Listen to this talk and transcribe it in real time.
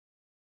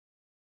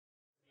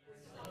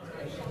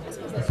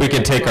If we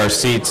can take our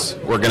seats,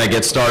 we're going to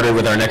get started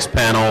with our next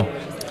panel.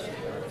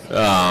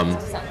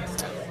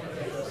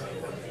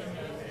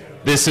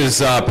 This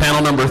is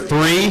panel number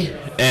 3,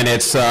 and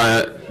it's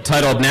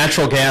titled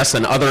Natural Gas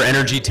and Other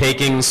Energy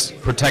Takings,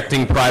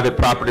 Protecting Private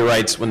Property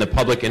Rights When the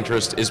Public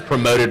Interest is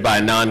Promoted by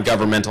a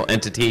Non-Governmental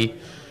Entity.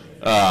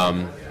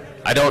 I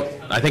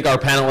think our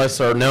panelists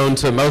are known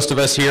to most of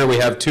us here. We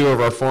have 2 of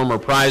our former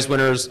prize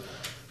winners,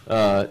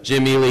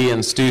 Jim Ely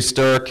and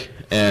Sterk,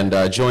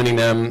 and joining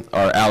them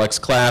are Alex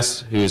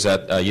Klass, who's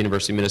at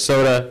University of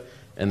Minnesota,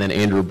 and then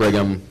Andrew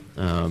Brigham,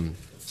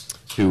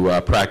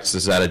 who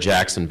practices out of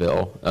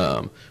Jacksonville.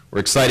 We're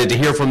excited to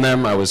hear from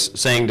them. I was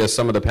saying to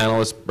some of the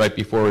panelists right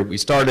before we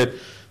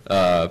started,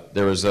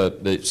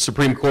 the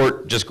Supreme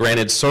Court just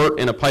granted cert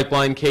in a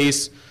pipeline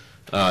case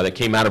that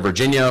came out of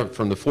Virginia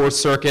from the 4th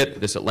Circuit,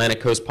 this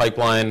Atlantic Coast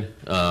pipeline,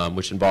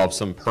 which involved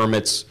some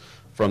permits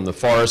from the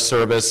Forest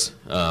Service.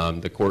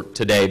 The court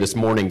today, this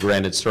morning,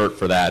 granted cert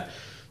for that.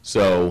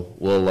 So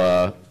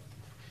we'll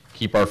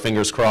keep our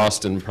fingers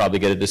crossed and probably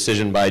get a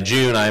decision by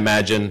June, I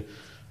imagine,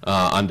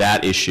 on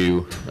that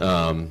issue.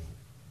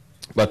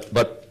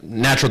 But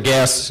natural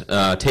gas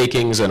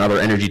takings and other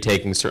energy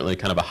takings certainly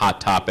kind of a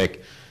hot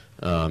topic.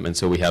 And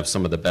so we have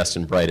some of the best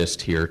and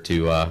brightest here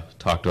to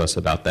talk to us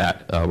about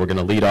that. We're going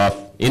to lead off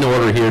in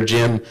order here,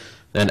 Jim,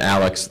 then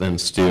Alex, then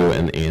Stu,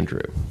 and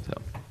Andrew. So.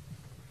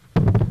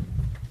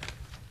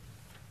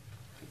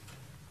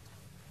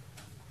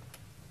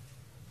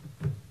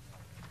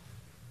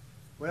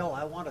 Well,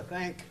 I want to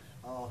thank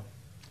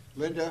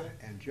Linda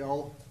and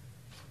Joe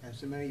and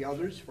so many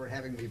others for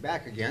having me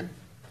back again.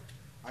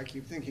 I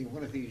keep thinking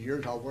one of these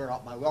years I'll wear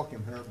out my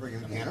welcome here at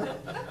Brigham-Kanner.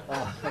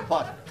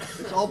 But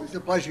it's always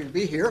a pleasure to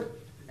be here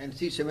and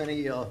see so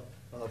many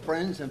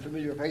friends and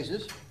familiar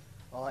faces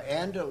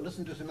and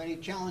listen to so many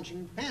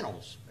challenging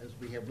panels as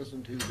we have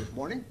listened to this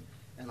morning,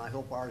 and I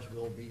hope ours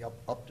will be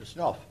up to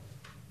snuff.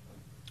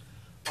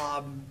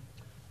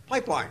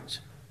 Pipelines.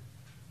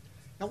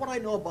 Now, what I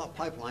know about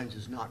pipelines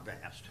is not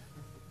vast.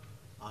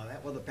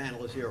 That other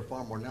panelists here are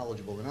far more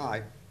knowledgeable than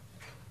I.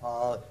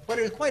 But it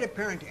is quite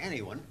apparent to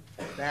anyone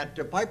that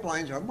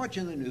pipelines are much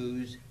in the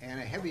news and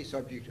a heavy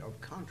subject of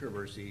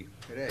controversy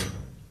today.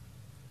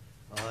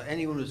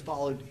 Anyone who's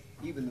followed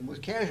even the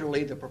most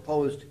casually the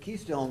proposed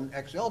Keystone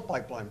XL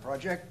pipeline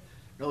project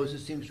knows it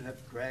seems to have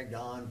dragged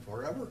on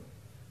forever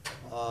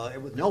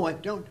with no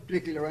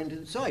particular end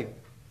in sight.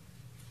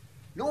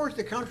 Nor is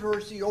the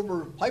controversy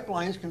over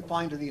pipelines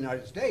confined to the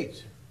United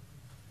States.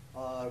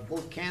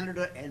 Both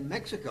Canada and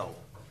Mexico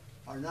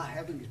are not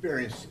having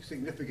experienced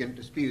significant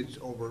disputes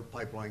over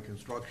pipeline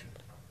construction.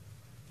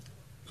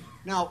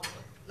 Now,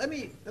 let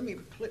me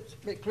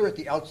make clear at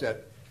the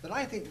outset that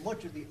I think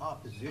much of the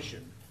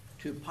opposition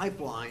to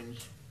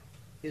pipelines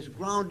is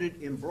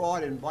grounded in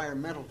broad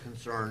environmental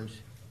concerns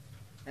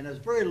and has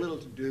very little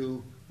to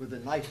do with the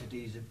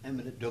niceties of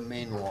eminent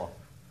domain law.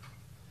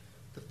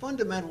 The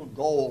fundamental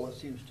goal, it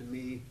seems to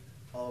me,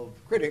 of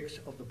critics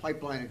of the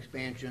pipeline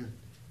expansion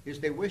is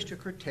they wish to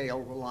curtail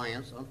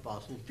reliance on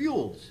fossil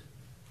fuels.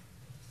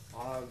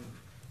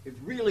 It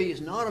really is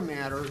not a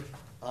matter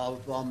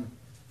of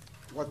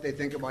what they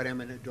think about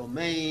eminent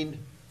domain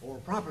or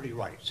property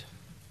rights.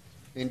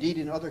 Indeed,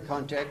 in other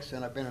contexts,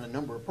 and I've been in a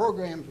number of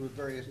programs with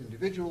various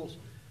individuals,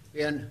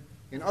 in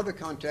other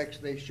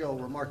contexts they show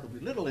remarkably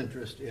little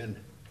interest in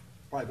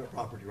private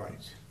property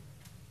rights,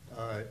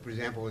 for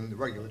example, in the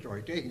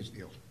regulatory takings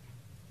field.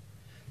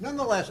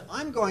 Nonetheless,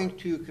 I'm going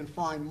to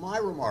confine my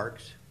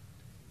remarks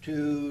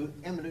to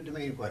eminent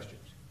domain questions,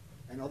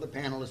 and other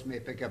panelists may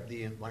pick up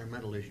the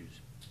environmental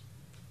issues.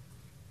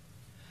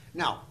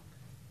 Now,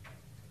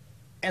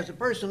 as a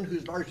person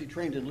who's largely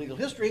trained in legal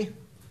history,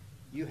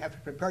 you have to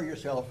prepare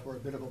yourself for a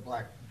bit of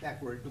a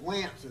backward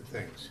glance at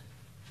things.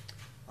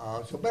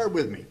 So bear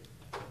with me.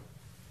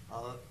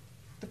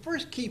 The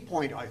first key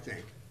point, I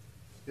think,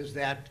 is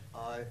that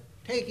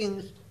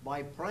takings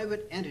by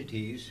private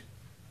entities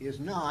is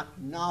not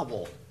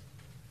novel.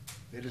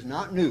 It is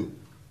not new.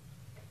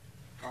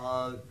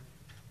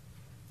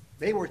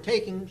 They were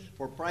takings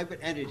for private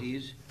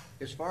entities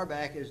as far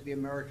back as the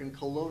American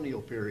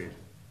colonial period.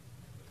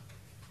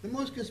 The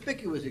most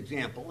conspicuous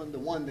example, and the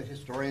one that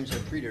historians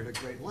have treated at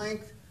great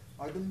length,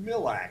 are the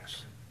mill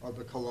acts of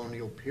the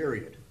colonial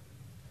period.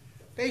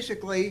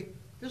 Basically,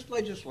 this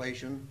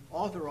legislation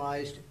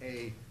authorized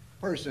a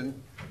person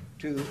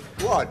to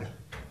flood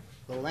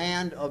the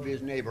land of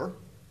his neighbor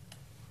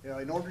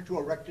in order to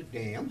erect a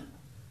dam,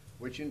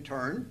 which in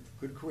turn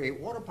could create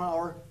water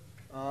power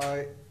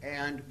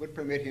and would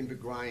permit him to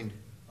grind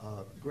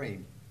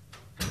grain.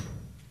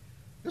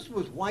 This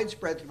was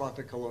widespread throughout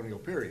the colonial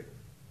period,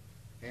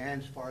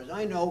 and as far as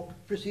I know,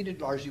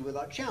 proceeded largely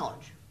without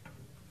challenge.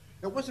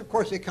 There was, of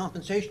course, a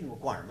compensation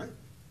requirement,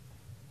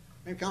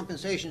 and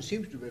compensation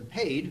seems to have been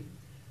paid,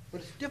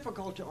 but it's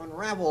difficult to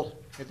unravel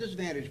at this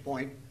vantage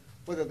point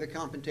whether the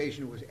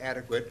compensation was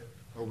adequate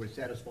or would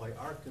satisfy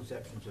our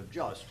conceptions of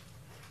just.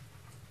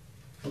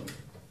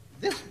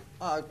 This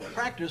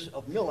practice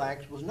of mill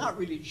acts was not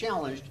really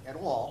challenged at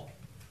all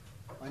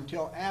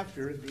until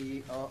after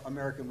the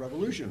American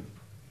Revolution.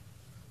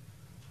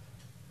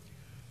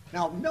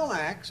 Now, mill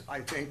acts,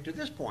 I think, to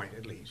this point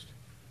at least,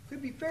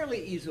 could be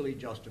fairly easily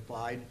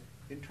justified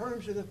in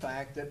terms of the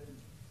fact that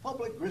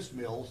public grist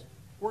mills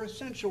were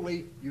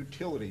essentially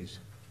utilities.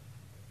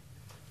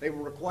 They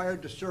were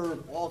required to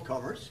serve all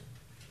comers,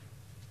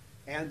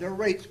 and their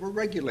rates were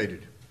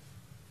regulated.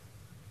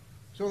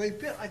 So they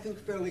fit, I think,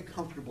 fairly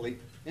comfortably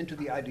into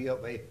the idea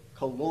of a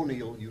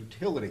colonial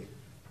utility.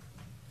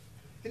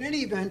 In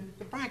any event,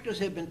 the practice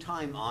had been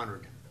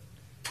time-honored,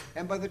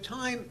 and by the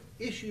time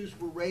issues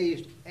were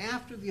raised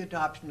after the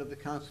adoption of the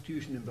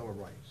Constitution and Bill of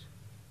Rights,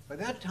 by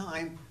that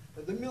time,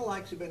 the mill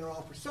acts had been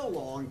around for so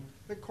long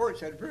that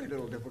courts had very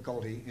little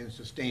difficulty in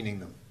sustaining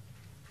them.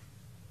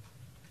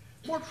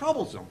 More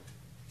troublesome,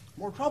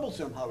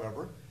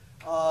 however,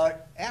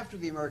 after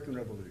the American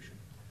Revolution,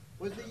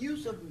 was the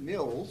use of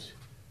mills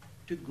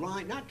to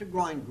grind, not to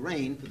grind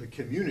grain for the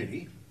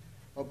community,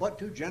 but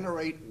to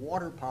generate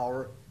water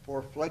power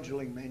for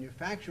fledgling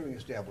manufacturing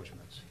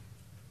establishments.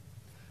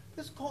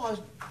 This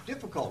caused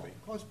difficulty,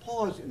 caused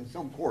pause in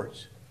some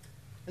courts,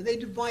 and they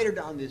divided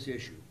on this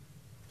issue.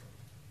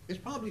 It's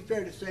probably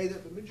fair to say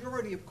that the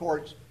majority of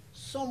courts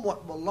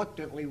somewhat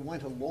reluctantly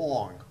went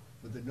along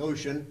with the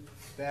notion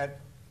that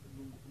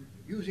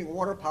using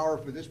water power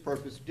for this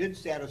purpose did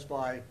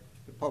satisfy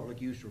the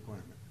public use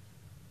requirement.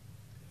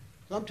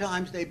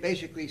 Sometimes they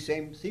basically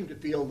seemed to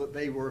feel that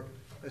they were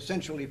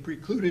essentially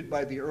precluded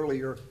by the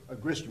earlier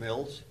grist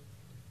mills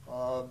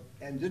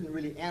and didn't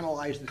really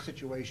analyze the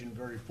situation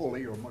very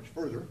fully or much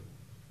further.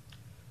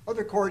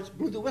 Other courts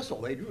blew the whistle.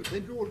 They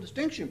drew a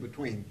distinction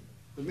between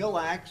the mill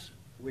acts,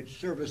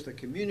 which serviced the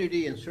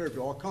community and served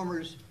all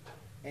comers,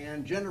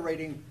 and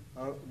generating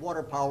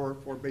water power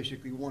for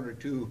basically one or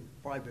two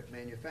private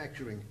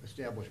manufacturing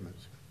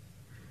establishments.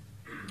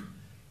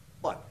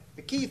 But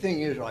the key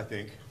thing is, I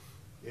think,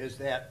 is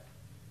that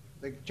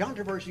the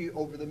controversy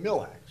over the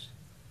mill acts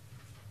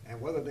and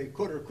whether they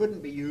could or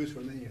couldn't be used for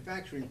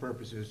manufacturing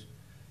purposes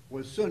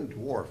was soon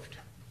dwarfed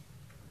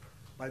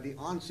by the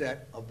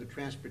onset of the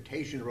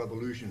transportation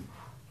revolution.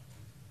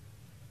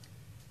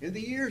 In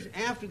the years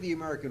after the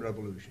American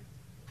Revolution,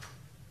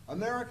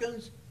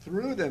 Americans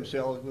threw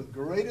themselves with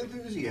great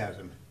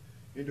enthusiasm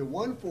into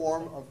one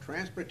form of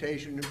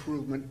transportation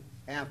improvement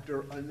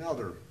after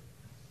another.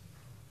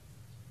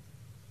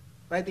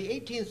 By the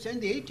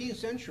 18th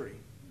century,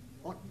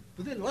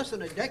 within less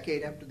than a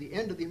decade after the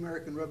end of the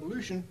American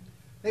Revolution,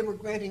 they were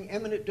granting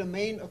eminent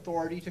domain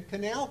authority to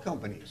canal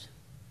companies.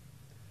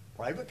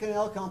 Private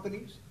canal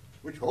companies,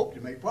 which hoped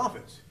to make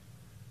profits.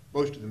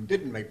 Most of them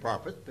didn't make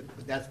profits, but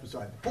that's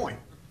beside the point.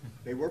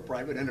 They were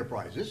private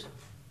enterprises,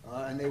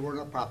 and they were on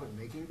a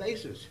profit-making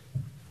basis.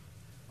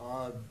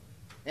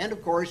 And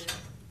of course,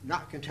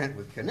 not content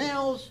with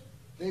canals,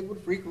 they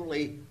would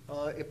frequently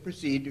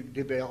proceed to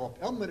develop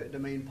eminent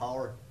domain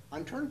power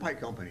on turnpike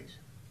companies.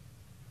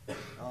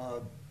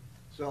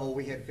 So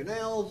we had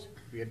canals,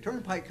 we had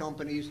turnpike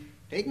companies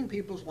taking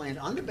people's land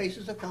on the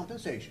basis of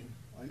compensation,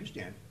 I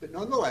understand, but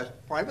nonetheless,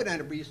 private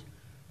entities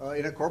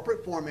in a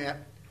corporate format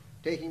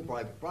taking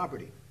private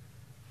property.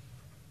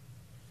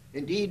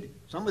 Indeed,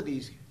 some of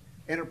these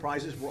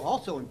enterprises were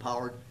also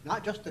empowered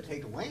not just to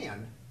take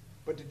land,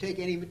 but to take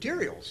any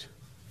materials,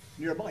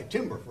 nearby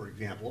timber, for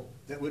example,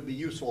 that would be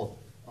useful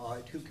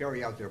to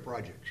carry out their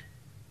projects.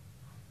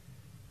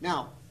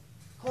 Now,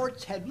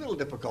 courts had little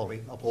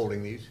difficulty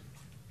upholding these.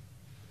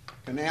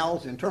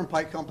 Canals and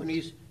turnpike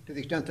companies, to the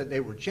extent that they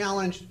were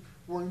challenged,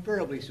 were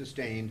invariably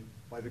sustained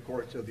by the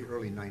courts of the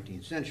early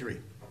 19th century.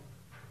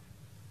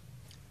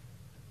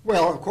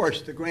 Well, of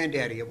course, the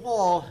granddaddy of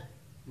all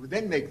would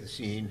then make the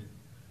scene,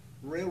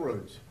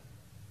 railroads.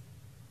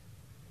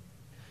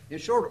 In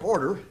short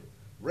order,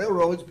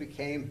 railroads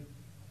became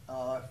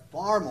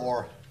far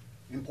more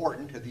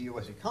important to the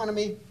U.S.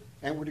 economy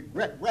and would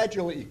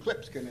gradually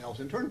eclipse canals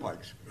and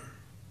turnpikes.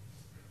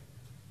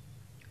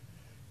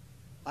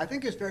 I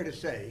think it's fair to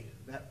say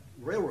that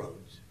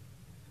railroads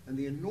and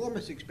the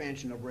enormous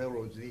expansion of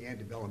railroads in the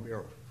antebellum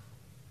era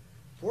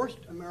forced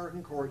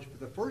American courts for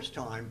the first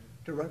time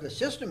to rather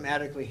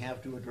systematically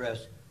have to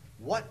address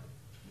what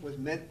was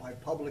meant by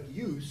public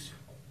use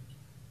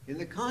in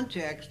the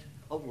context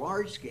of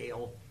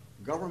large-scale,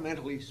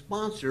 governmentally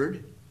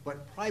sponsored,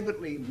 but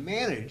privately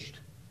managed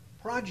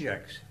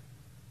projects.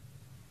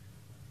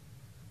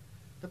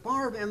 The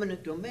power of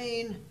eminent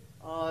domain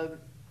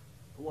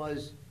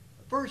was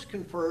first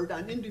conferred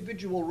on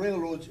individual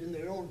railroads in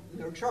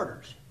their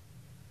charters.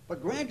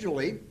 But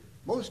gradually,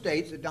 most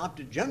states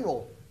adopted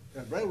general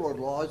railroad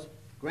laws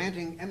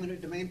granting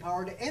eminent domain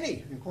power to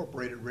any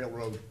incorporated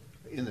railroad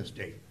in the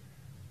state.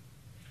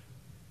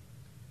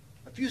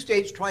 A few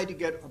states tried to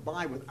get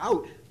by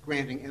without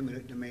granting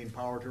eminent domain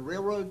power to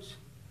railroads,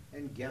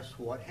 and guess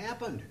what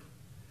happened?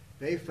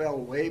 They fell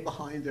way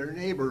behind their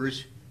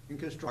neighbors in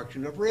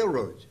construction of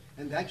railroads,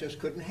 and that just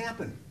couldn't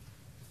happen.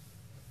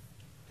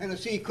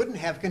 Tennessee couldn't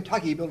have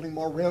Kentucky building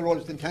more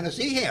railroads than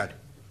Tennessee had.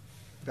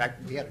 In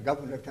fact, we had a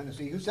governor of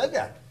Tennessee who said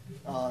that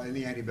in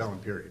the antebellum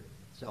period.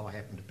 So I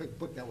happened to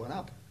put that one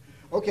up.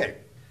 Okay,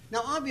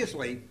 now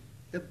obviously,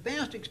 the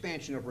vast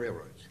expansion of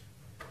railroads,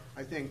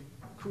 I think,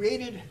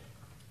 created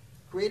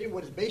created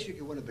what is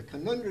basically one of the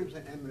conundrums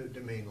in eminent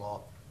domain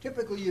law.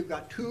 Typically, you've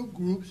got two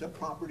groups of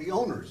property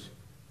owners.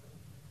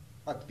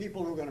 The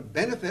people who are going to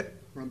benefit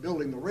from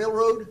building the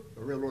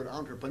railroad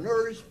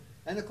entrepreneurs,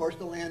 and of course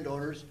the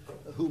landowners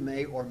who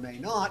may or may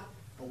not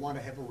want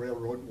to have a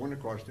railroad run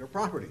across their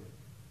property.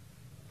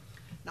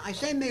 Now I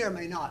say may or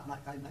may not,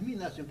 and I mean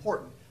that's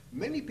important.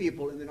 Many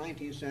people in the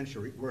 19th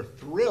century were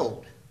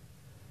thrilled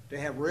to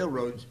have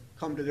railroads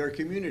come to their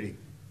community.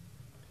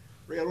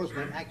 Railroads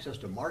meant access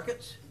to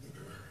markets,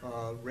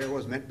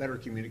 railroads meant better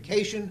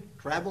communication,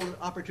 travel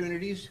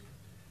opportunities.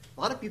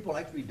 A lot of people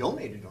actually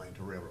donated land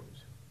to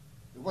railroads.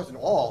 It wasn't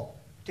all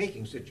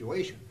taking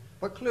situation,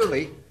 but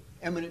clearly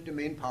eminent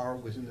domain power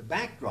was in the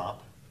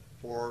backdrop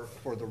for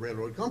the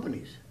railroad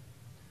companies.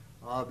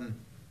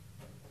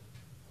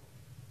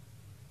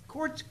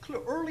 Courts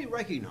early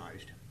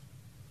recognized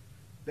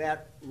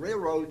that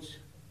railroads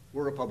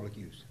were a public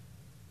use.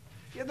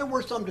 Yeah, there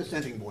were some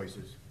dissenting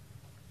voices.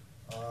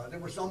 There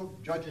were some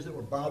judges that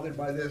were bothered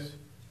by this.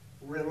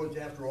 Railroads,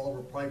 after all,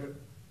 were private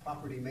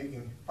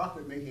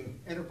profit-making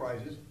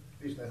enterprises.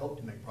 At least they hoped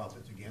to make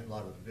profits again. A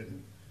lot of them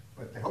didn't,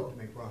 but they hoped to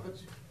make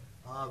profits.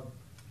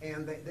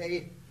 And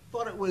they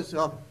thought it was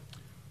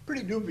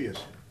pretty dubious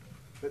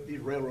that these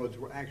railroads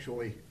were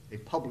actually a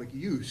public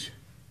use.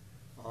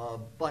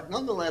 But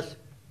nonetheless,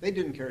 they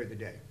didn't carry the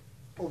day.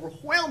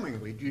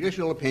 Overwhelmingly,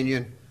 judicial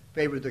opinion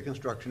favored the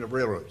construction of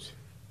railroads.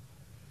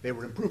 They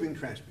were improving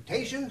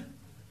transportation.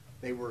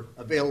 They were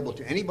available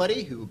to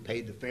anybody who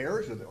paid the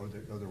fares or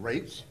the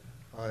rates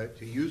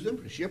to use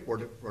them, to ship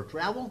or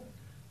travel.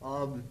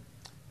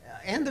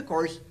 And of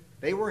course,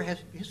 they were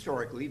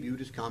historically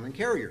viewed as common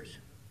carriers,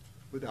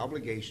 with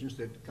obligations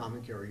that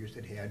common carriers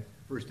had had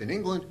first in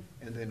England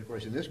and then, of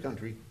course, in this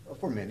country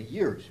for many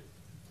years.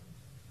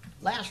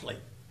 Lastly,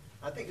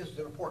 I think this is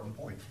an important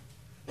point.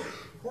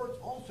 Courts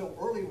also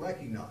early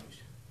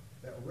recognized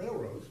that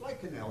railroads, like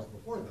canals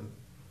before them,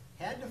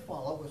 had to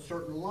follow a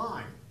certain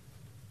line.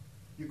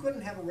 You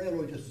couldn't have a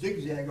railroad just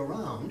zigzag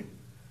around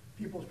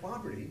people's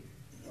property.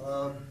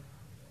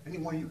 Any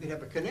more you could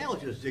have a canal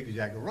just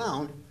zigzag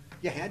around.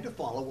 You had to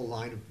follow a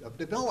line of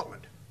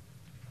development.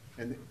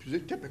 And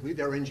typically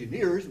their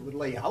engineers would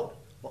lay out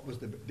what was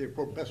their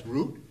best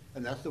route,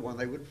 and that's the one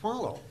they would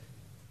follow.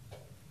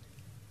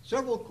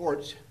 Several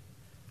courts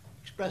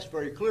expressed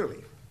very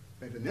clearly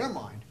that in their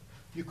mind,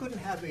 you couldn't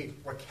have a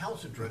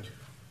recalcitrant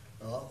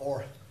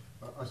or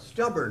a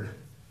stubborn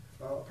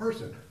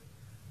person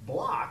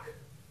block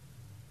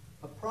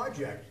a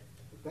project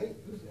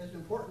as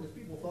important as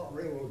people thought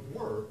railroads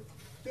were,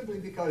 simply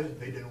because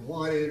they didn't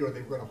want it or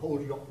they were going to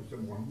hold you up for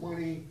some more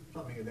money,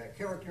 something of that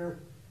character.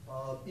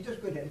 You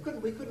just couldn't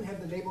have, we couldn't have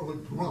the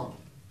neighborhood drunk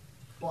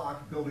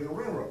block building a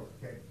railroad.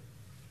 Okay,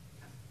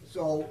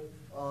 so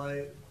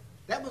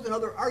that was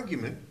another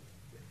argument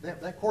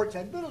that courts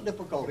had little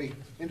difficulty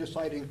in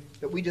deciding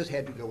that we just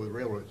had to go with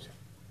railroads.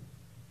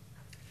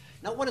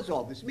 Now, what does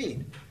all this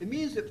mean? It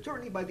means that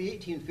certainly by the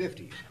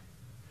 1850s,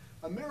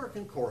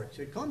 American courts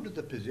had come to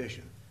the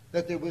position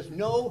that there was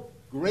no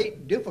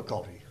great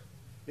difficulty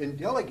in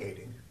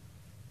delegating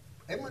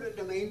eminent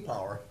domain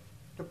power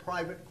to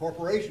private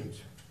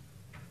corporations.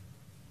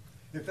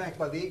 In fact,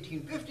 by the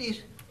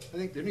 1850s, I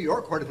think the New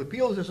York Court of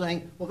Appeals is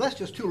saying, well, that's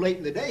just too late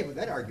in the day for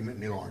that argument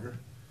any longer.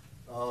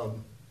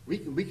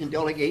 We can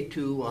delegate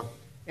to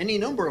any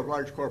number of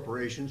large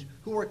corporations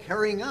who are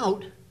carrying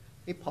out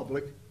a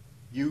public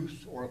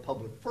use or a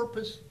public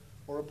purpose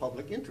or a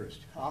public interest.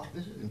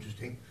 This is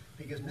interesting,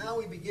 because now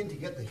we begin to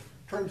get the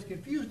terms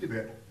confused a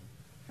bit.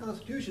 The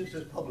Constitution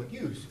says public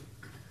use,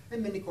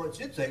 and many courts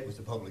did say it was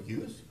the public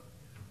use,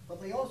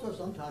 but they also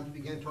sometimes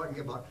began talking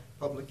about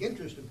public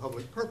interest and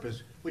public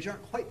purpose, which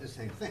aren't quite the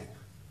same thing.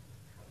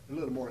 A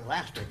little more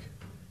elastic,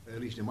 at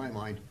least in my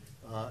mind,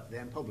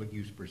 than public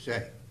use per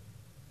se.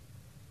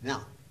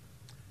 Now,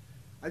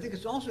 I think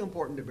it's also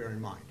important to bear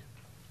in mind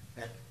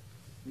that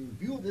in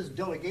view of this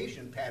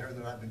delegation pattern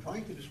that I've been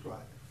trying to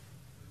describe,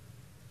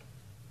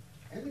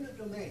 eminent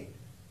domain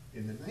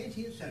in the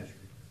 19th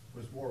century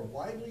was more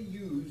widely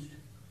used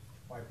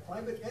by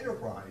private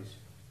enterprise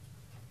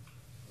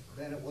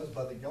than it was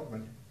by the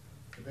government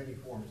of any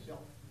form itself.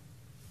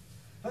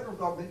 The federal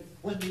government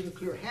wasn't even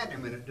clear had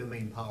eminent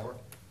domain power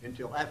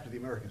until after the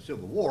American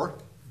Civil War,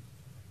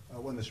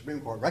 when the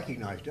Supreme Court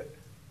recognized it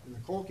in the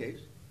Cole case.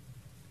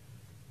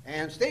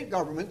 And state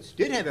governments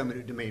did have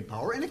eminent domain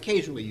power and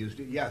occasionally used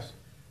it, yes.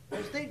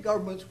 But state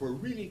governments were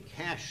really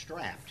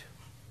cash-strapped.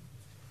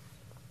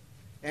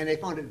 And they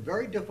found it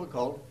very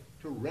difficult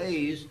to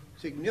raise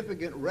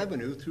significant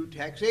revenue through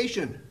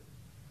taxation,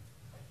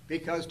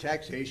 because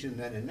taxation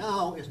then and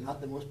now is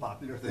not the most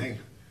popular thing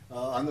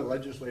on the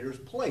legislator's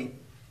plate.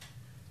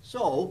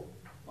 So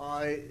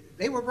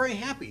they were very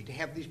happy to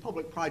have these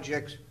public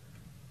projects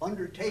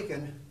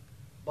undertaken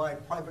by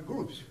private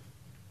groups,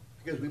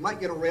 because we might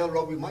get a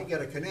railroad, we might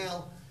get a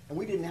canal, and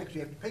we didn't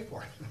actually have to pay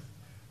for it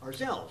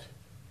ourselves.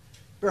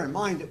 Bear in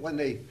mind that when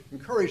they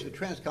encouraged the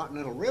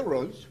transcontinental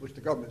railroads, which the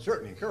government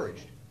certainly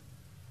encouraged,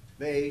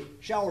 they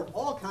showered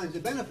all kinds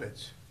of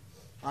benefits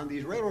on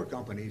these railroad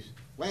companies,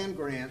 land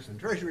grants and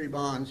treasury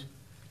bonds,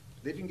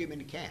 they didn't give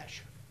any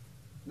cash.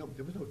 No,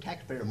 there was no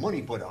taxpayer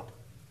money put up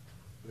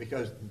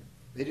because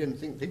they didn't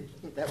think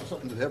that was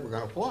something that was ever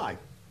going to fly.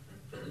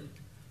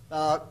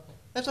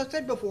 As I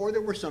said before,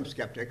 there were some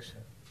skeptics.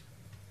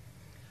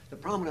 The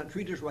prominent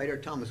treatise writer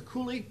Thomas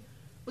Cooley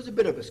was a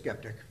bit of a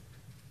skeptic.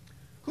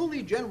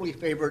 Cooley generally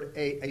favored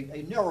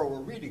a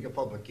narrower reading of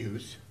public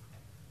use.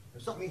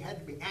 Something had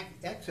to be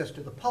access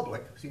to the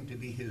public seemed to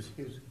be his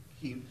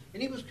key.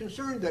 And he was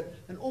concerned that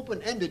an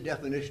open-ended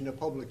definition of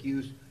public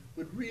use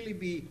would really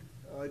be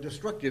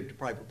destructive to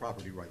private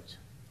property rights.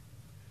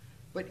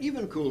 But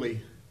even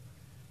Cooley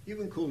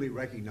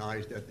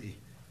recognized that the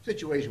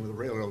situation with the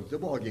railroads, the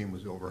ball game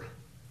was over.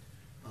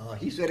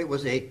 He said it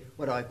was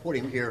what I quote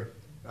him here,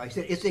 I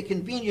said, it's a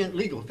convenient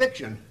legal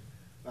fiction,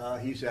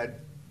 he said,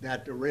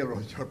 that the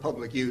railroads are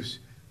public use,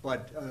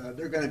 but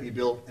they're going to be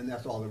built, and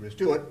that's all there is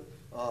to it.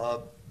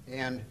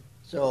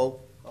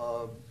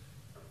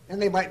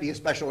 And they might be a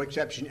special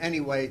exception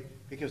anyway,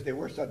 because they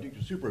were subject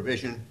to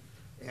supervision,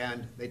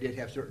 and they did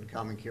have certain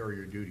common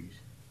carrier duties.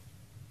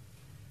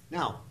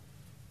 Now,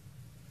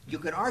 you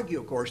could argue,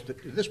 of course,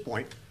 that at this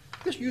point,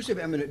 this use of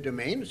eminent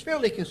domain is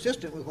fairly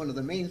consistent with one of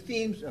the main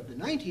themes of the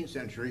 19th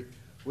century,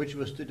 which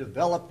was to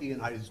develop the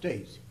United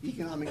States.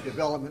 Economic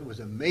development was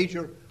a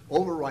major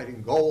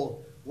overriding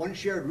goal, one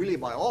shared really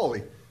by all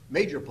the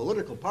major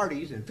political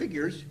parties and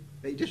figures.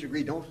 They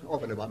disagreed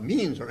often about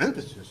means or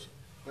emphasis,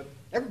 but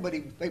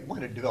they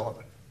wanted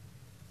development.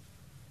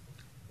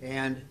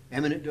 And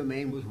eminent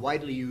domain was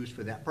widely used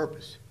for that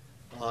purpose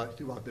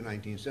throughout the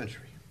 19th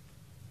century.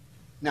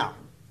 Now,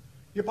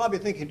 you're probably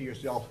thinking to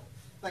yourself,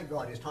 thank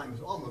God his time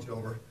is almost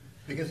over,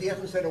 because he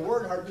hasn't said a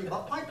word hardly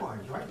about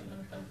pipelines, right?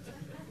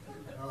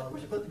 We're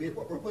supposed to be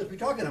what we're supposed to be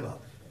talking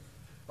about.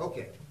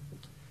 Okay.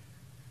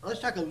 Let's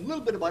talk a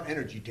little bit about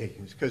energy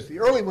takings, because the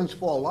early ones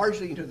fall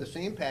largely into the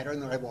same pattern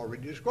that I've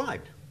already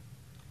described.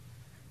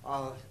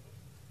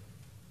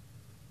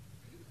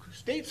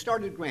 States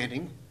started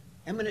granting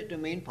eminent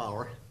domain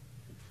power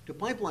to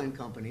pipeline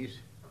companies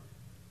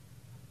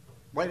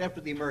right after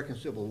the American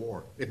Civil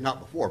War, if not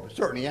before, but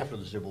certainly after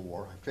the Civil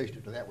War. I've traced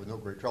it to that with no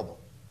great trouble.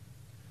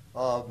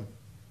 By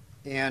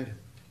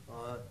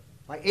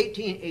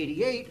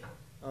 1888,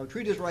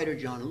 treatise writer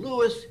John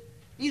Lewis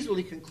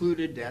easily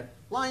concluded that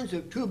lines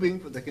of tubing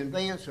for the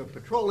conveyance of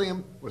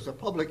petroleum was a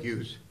public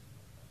use,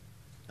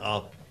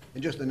 and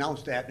just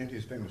announced that in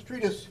his famous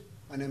treatise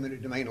on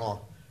eminent domain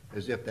law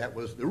as if that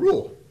was the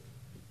rule.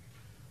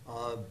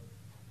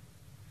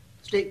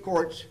 State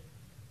courts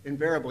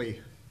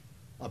invariably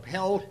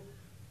upheld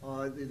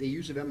the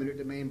use of eminent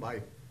domain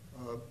by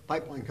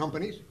pipeline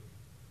companies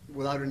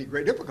without any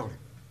great difficulty.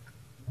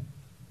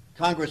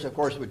 Congress, of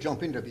course, would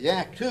jump into the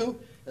act too,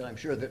 and I'm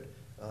sure that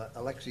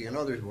Alexi and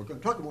others were going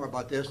to talk more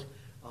about this,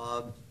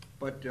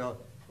 but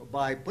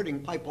by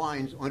putting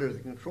pipelines under the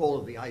control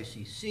of the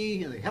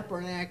ICC and the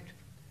Hepburn Act,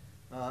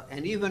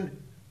 and even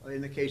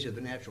in the case of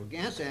the Natural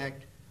Gas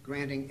Act,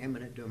 granting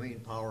eminent domain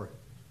power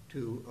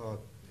to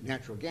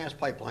natural gas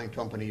pipeline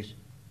companies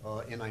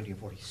in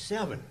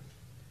 1947.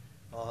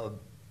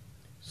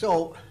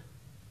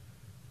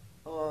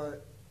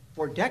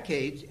 For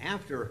decades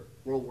after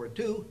World War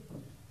II,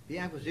 the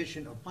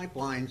acquisition of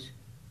pipelines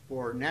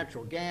for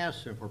natural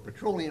gas and for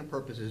petroleum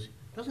purposes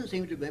doesn't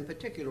seem to have been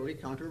particularly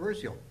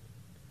controversial.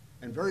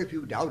 And very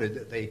few doubted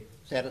that they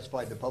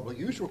satisfied the public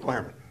use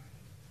requirement.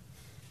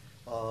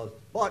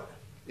 But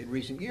in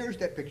recent years,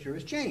 that picture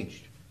has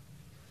changed.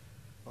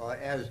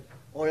 As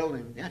oil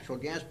and natural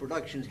gas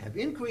productions have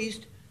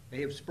increased, they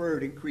have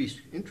spurred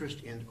increased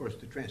interest in, of course,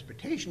 the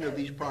transportation of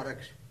these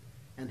products,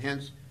 and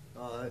hence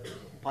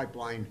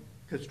pipeline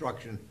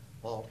construction,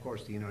 all, of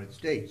course, the United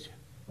States.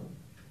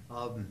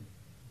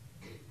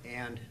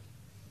 And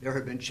there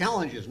have been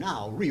challenges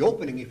now,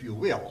 reopening, if you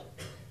will,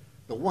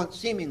 the once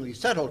seemingly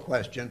settled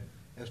question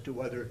as to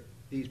whether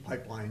these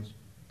pipelines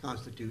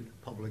constitute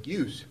public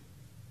use.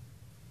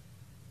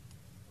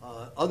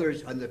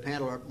 Others on the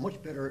panel are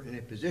much better in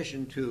a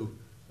position to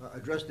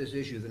address this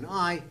issue than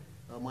I.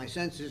 My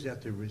sense is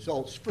that the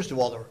results, first of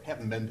all, there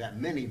haven't been that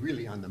many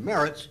really on the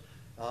merits,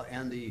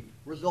 and the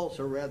results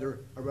are rather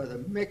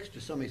mixed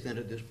to some extent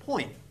at this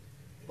point.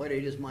 But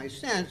it is my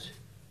sense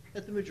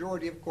that the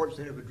majority of courts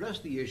that have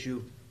addressed the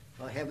issue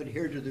have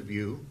adhered to the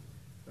view,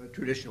 a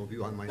traditional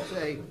view I might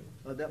say,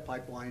 that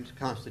pipelines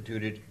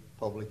constituted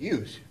public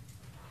use.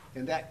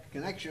 In that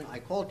connection, I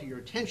call to your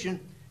attention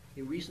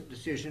a recent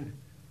decision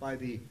by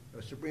the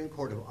Supreme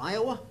Court of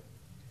Iowa,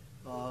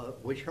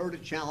 which heard a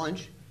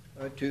challenge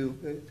to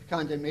the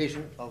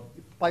condemnation of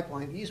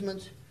pipeline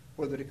easements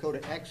for the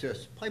Dakota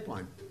Access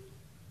Pipeline.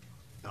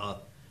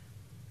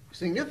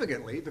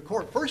 Significantly, the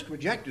court first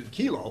rejected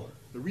Kelo,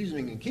 the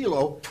reasoning in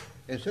Kelo,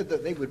 and said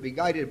that they would be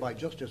guided by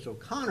Justice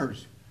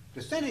O'Connor's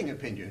dissenting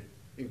opinion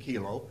in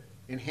Kelo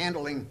in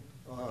handling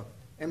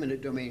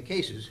eminent domain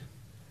cases,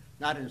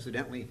 not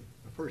incidentally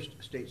the first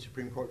state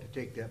Supreme Court to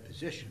take that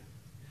position.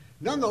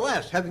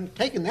 Nonetheless, having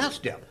taken that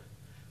step,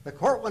 the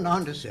court went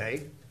on to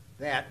say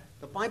that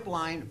the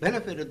pipeline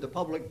benefited the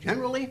public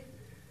generally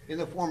in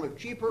the form of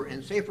cheaper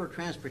and safer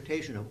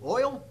transportation of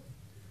oil,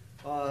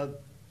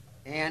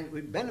 and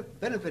we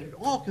benefited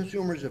all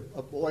consumers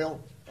of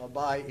oil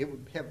by it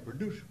would have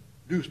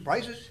reduced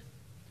prices,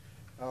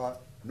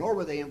 nor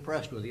were they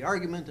impressed with the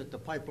argument that the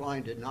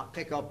pipeline did not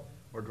pick up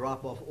or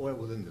drop off oil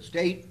within the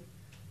state,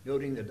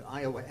 noting that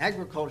Iowa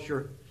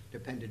agriculture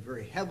depended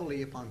very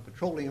heavily upon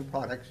petroleum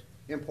products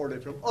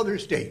imported from other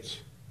states.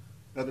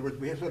 In other words,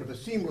 we have sort of a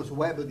seamless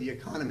web of the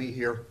economy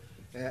here,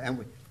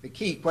 and the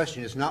key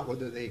question is not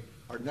whether they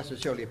are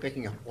necessarily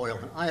picking up oil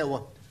in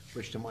Iowa,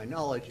 which to my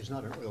knowledge is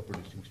not an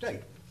oil-producing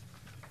state.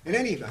 In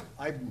any event,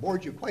 I've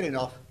bored you quite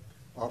enough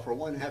for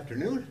one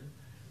afternoon.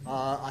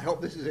 I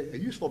hope this is a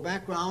useful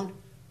background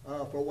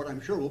for what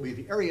I'm sure will be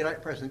the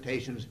erudite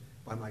presentations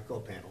by my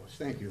co-panelists.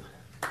 Thank you.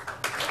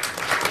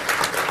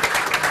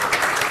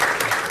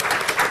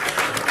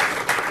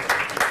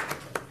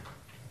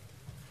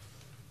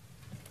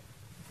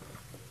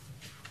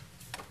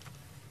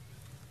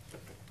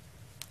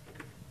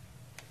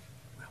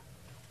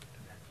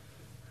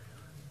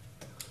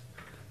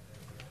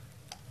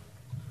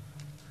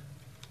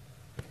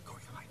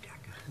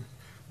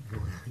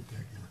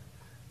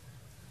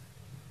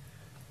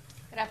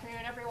 Good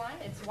afternoon, everyone.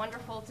 It's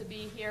wonderful to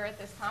be here at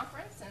this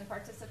conference and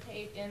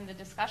participate in the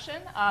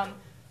discussion.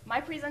 My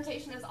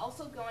presentation is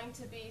also going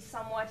to be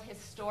somewhat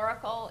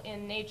historical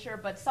in nature,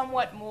 but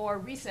somewhat more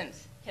recent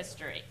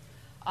history.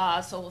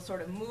 So we'll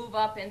sort of move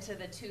up into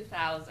the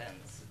 2000s.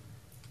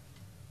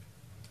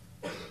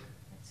 Let's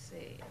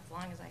see, as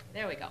long as I can,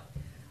 there we go.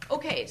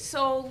 Okay,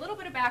 so a little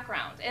bit of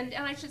background. And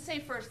I should say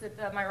first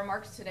that my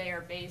remarks today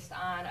are based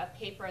on a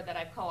paper that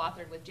I've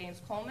co-authored with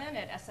James Coleman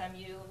at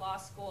SMU Law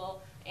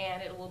School,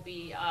 and it will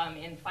be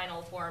in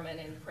final form and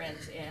in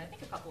print in, I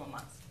think, a couple of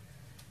months.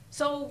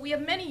 So we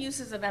have many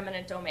uses of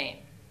eminent domain.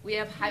 We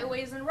have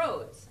highways and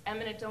roads.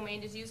 Eminent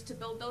domain is used to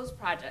build those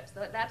projects.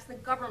 That's the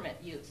government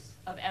use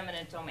of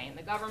eminent domain.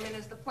 The government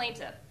is the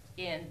plaintiff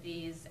in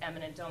these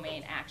eminent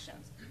domain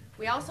actions.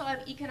 We also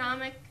have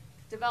economic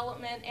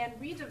development and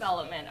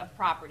redevelopment of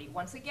property.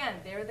 Once again,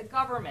 there the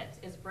government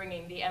is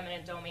bringing the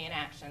eminent domain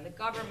action. The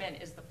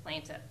government is the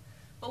plaintiff.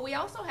 But we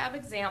also have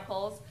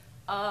examples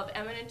of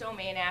eminent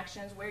domain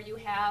actions where you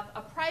have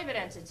a private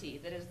entity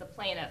that is the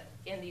plaintiff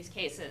in these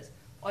cases.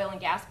 Oil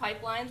and gas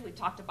pipelines, we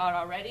talked about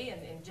already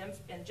in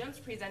Jim's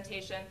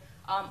presentation.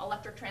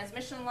 Electric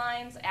transmission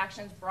lines,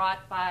 actions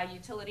brought by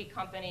utility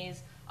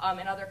companies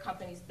and other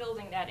companies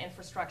building that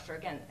infrastructure.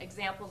 Again,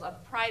 examples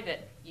of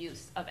private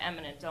use of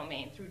eminent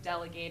domain through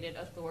delegated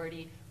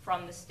authority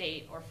from the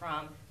state or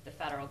from the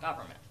federal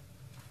government.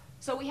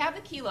 So we have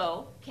the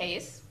Kelo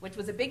case, which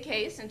was a big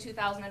case in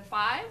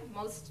 2005.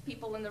 Most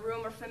people in the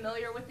room are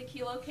familiar with the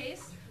Kelo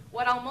case.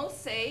 What I'll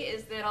most say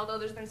is that although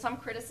there's been some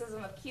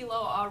criticism of Kelo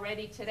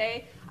already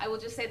today, I will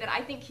just say that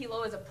I think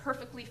Kelo is a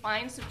perfectly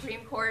fine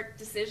Supreme Court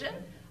decision.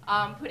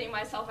 Putting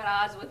myself at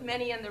odds with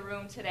many in the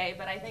room today,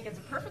 but I think it's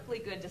a perfectly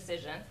good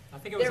decision. I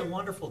think it was a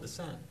wonderful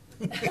dissent.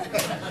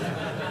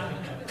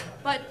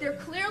 But there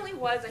clearly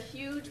was a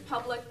huge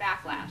public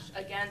backlash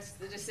against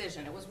the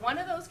decision. It was one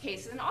of those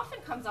cases, and often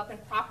comes up in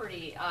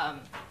property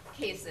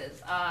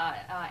cases.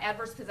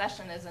 Adverse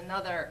possession is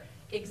another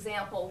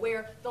example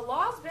where the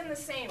law's been the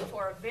same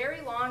for a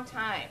very long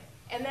time,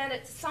 and then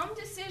some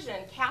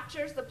decision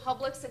captures the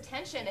public's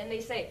attention, and they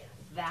say,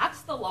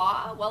 that's the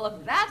law. Well,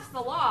 if that's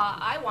the law,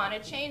 I want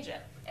to change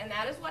it. And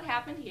that is what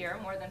happened here.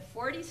 More than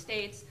 40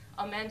 states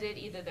amended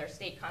either their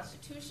state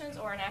constitutions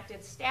or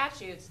enacted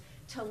statutes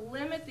to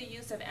limit the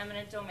use of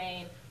eminent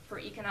domain for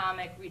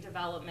economic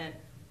redevelopment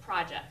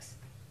projects.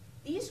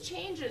 These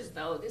changes,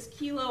 though, this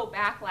Kelo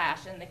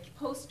backlash and the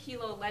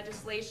post-Kelo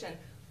legislation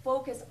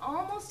focus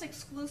almost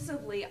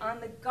exclusively on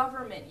the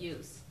government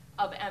use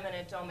of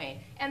eminent domain.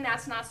 And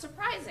that's not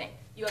surprising.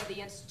 You have the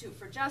Institute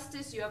for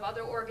Justice, you have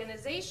other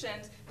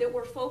organizations that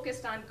were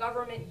focused on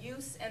government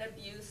use and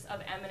abuse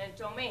of eminent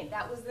domain.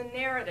 That was the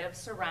narrative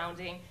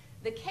surrounding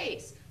the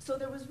case. So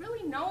there was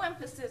really no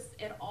emphasis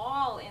at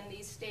all in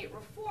these state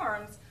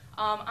reforms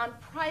on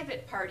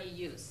private party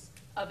use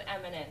of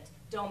eminent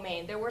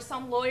domain. There were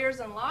some lawyers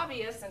and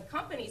lobbyists and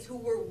companies who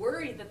were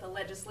worried that the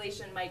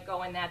legislation might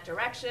go in that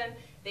direction.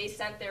 They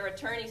sent their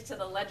attorneys to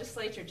the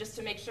legislature just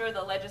to make sure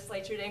the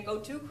legislature didn't go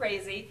too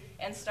crazy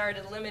and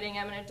started limiting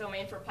eminent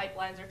domain for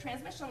pipelines or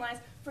transmission lines.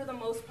 For the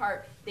most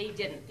part, they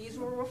didn't. These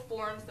were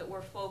reforms that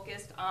were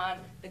focused on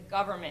the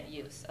government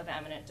use of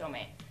eminent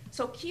domain.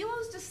 So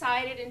Kelo's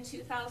decided in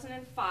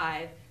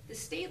 2005 the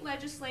state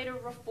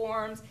legislative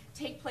reforms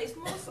take place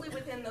mostly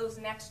within those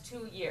next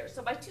 2 years.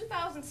 So by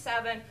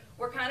 2007,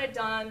 we're kind of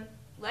done.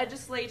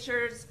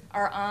 Legislatures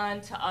are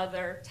on to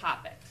other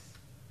topics.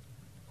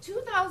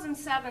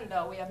 2007,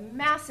 though, we have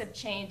massive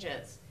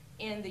changes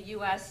in the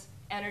U.S.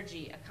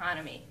 energy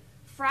economy.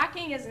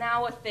 Fracking is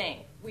now a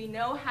thing. We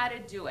know how to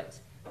do it.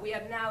 We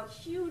have now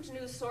huge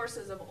new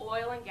sources of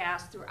oil and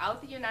gas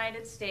throughout the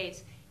United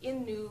States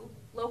in new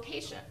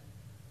locations.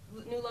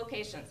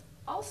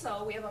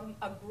 Also, we have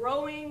a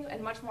growing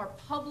and much more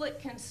public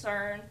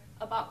concern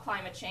about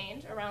climate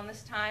change around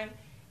this time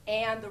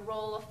and the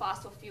role of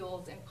fossil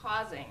fuels in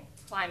causing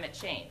climate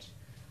change.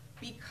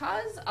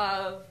 Because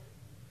of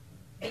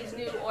these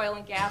new oil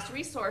and gas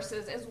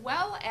resources, as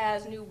well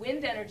as new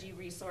wind energy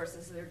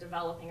resources that are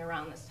developing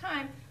around this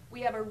time,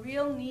 we have a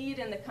real need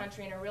in the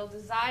country and a real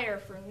desire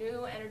for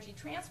new energy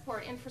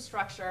transport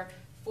infrastructure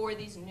for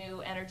these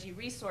new energy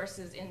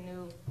resources in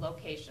new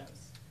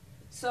locations.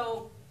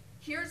 So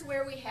here's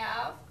where we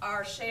have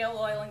our shale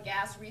oil and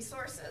gas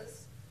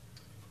resources.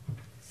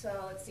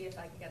 So let's see if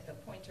I can get the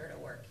pointer to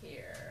work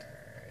here.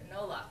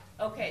 No luck.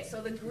 Okay,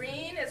 so the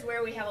green is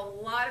where we have a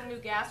lot of new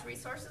gas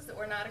resources that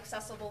were not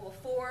accessible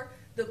before.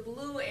 The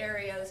blue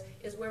areas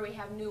is where we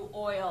have new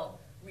oil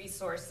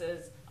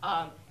resources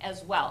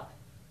as well.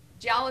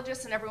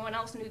 Geologists and everyone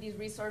else knew these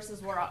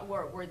resources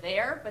were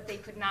there, but they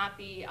could not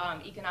be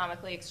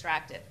economically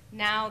extracted.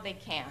 Now they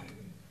can.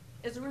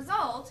 As a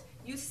result,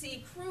 you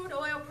see crude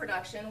oil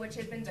production, which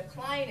had been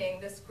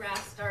declining. This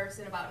graph starts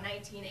in about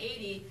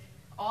 1980.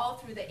 All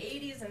through the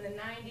 80s and the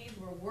 90s,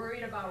 we're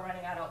worried about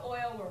running out of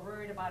oil. We're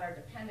worried about our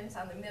dependence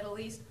on the Middle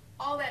East.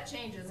 All that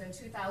changes in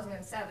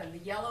 2007. The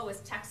yellow is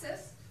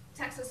Texas.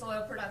 Texas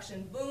oil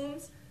production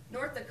booms.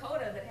 North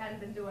Dakota, that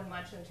hadn't been doing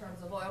much in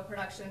terms of oil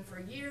production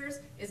for years,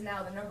 is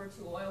now the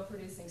 #2 oil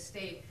producing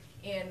state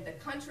in the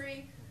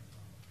country.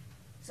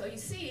 So you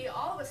see,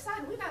 all of a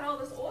sudden, we got all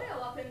this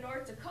oil up in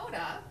North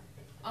Dakota.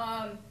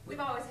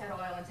 We've always had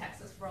oil in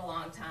Texas for a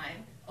long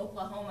time,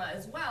 Oklahoma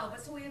as well,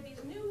 but so we have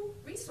these new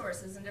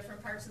resources in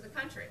different parts of the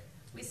country.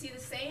 We see the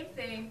same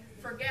thing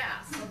for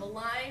gas. So the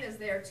line is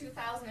there,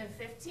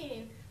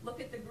 2015. Look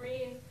at the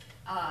green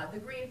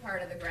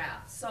part of the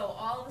graph. So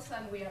all of a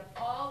sudden we have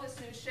all this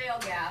new shale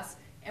gas,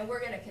 and we're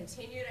going to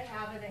continue to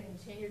have it and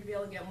continue to be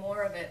able to get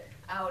more of it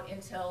out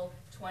until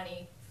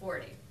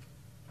 2040.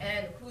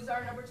 And who's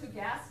our #2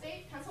 gas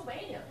state?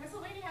 Pennsylvania.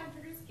 Pennsylvania hadn't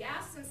produced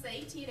gas since the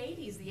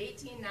 1880s, the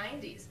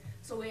 1890s.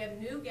 So we have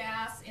new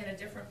gas in a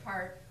different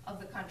part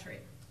of the country.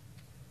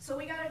 So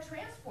we got to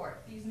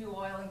transport these new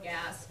oil and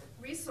gas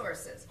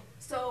resources.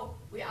 So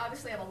we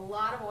obviously have a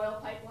lot of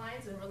oil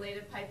pipelines and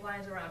related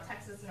pipelines around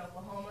Texas and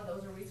Oklahoma.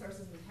 Those are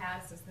resources we've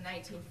had since the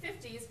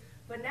 1950s.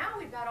 But now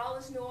we've got all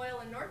this new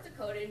oil in North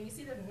Dakota, and you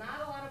see there's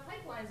not a lot of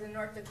pipelines in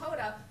North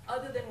Dakota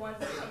other than ones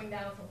that are coming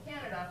down from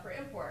Canada for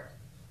import.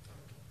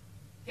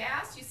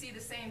 Gas, you see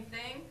the same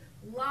thing.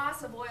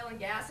 Lots of oil and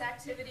gas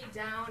activity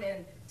down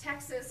in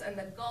Texas and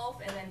the Gulf,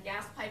 and then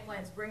gas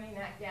pipelines bringing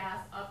that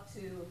gas up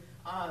to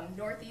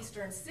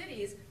northeastern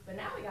cities. But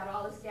now we got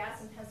all this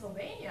gas in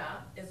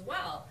Pennsylvania as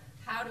well.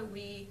 How do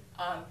we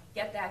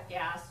get that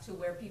gas to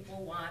where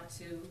people want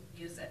to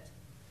use it?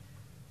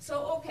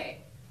 So,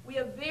 okay, we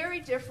have very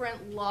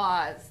different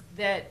laws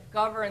that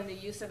govern the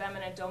use of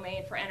eminent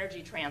domain for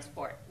energy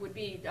transport. Would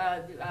be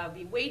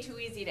way too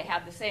easy to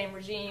have the same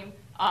regime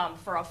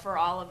for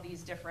all of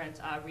these different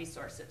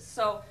resources.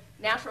 So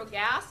natural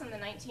gas in the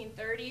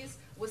 1930s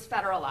was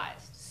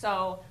federalized.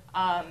 So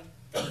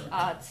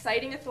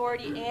siting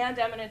authority and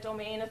eminent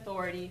domain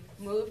authority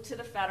moved to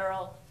the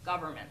federal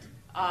government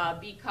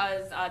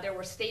because there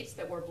were states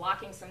that were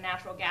blocking some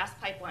natural gas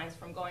pipelines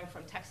from going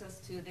from Texas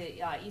to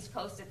the East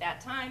Coast at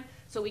that time.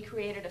 So we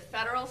created a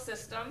federal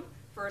system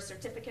for a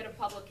certificate of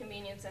public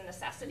convenience and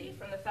necessity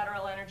from the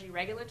Federal Energy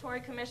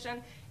Regulatory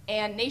Commission,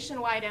 and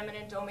nationwide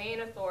eminent domain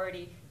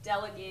authority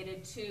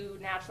delegated to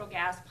natural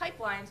gas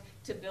pipelines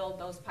to build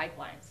those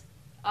pipelines.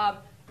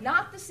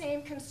 Not the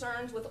same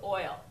concerns with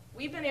oil.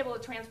 We've been able to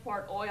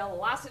transport oil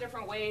lots of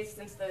different ways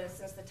since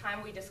the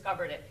time we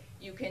discovered it.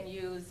 You can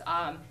use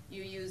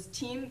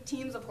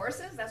teams of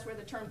horses. That's where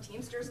the term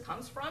teamsters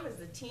comes from. Is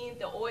the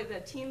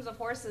teams of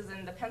horses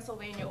in the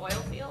Pennsylvania oil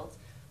fields.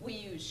 We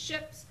use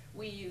ships.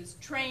 We use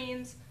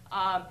trains,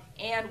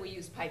 and we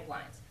use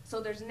pipelines.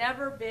 So there's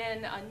never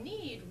been a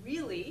need,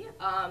 really,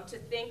 to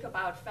think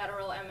about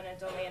federal eminent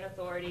domain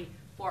authority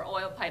for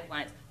oil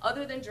pipelines,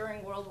 other than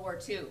during World War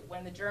II,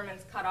 when the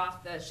Germans cut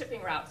off the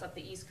shipping routes up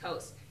the East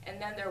Coast. And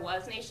then there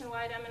was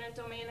nationwide eminent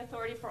domain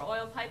authority for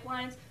oil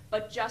pipelines,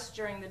 but just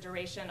during the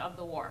duration of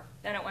the war.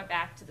 Then it went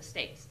back to the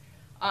states.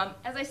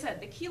 As I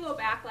said, the kilo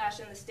backlash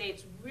in the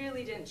states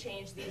really didn't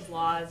change these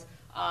laws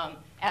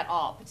at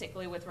all,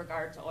 particularly with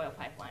regard to oil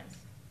pipelines.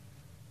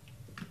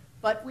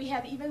 But we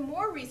have even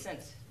more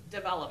recent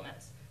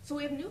developments. So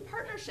we have new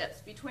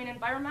partnerships between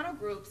environmental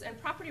groups and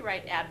property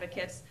right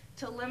advocates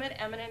to limit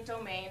eminent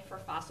domain for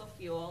fossil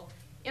fuel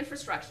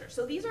infrastructure.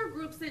 So these are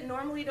groups that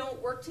normally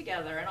don't work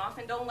together and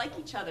often don't like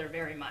each other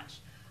very much.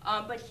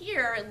 But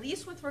here, at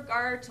least with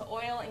regard to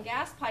oil and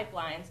gas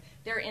pipelines,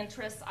 their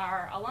interests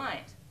are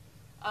aligned.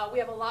 We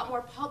have a lot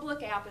more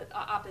public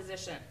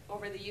opposition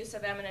over the use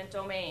of eminent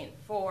domain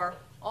for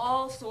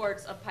all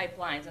sorts of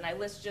pipelines, and I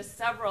list just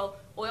several: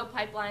 oil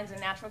pipelines and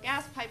natural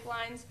gas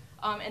pipelines.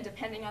 And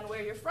depending on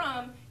where you're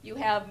from, you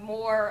have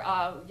more,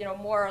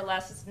 more or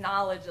less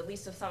knowledge, at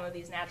least of some of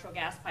these natural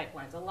gas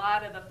pipelines. A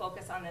lot of the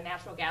focus on the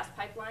natural gas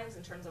pipelines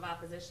in terms of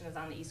opposition is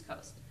on the East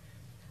Coast.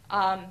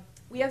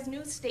 We have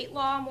new state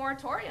law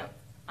moratorium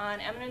on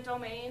eminent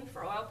domain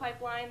for oil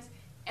pipelines,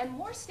 and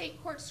more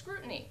state court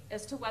scrutiny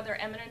as to whether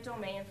eminent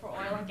domain for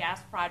oil and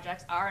gas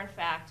projects are in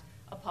fact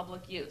a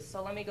public use.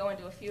 So let me go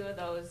into a few of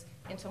those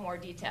into more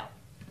detail.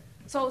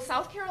 So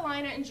South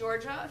Carolina and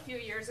Georgia a few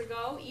years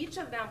ago, each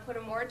of them put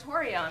a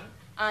moratorium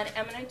on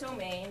eminent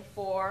domain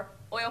for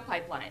oil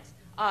pipelines.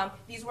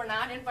 These were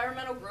not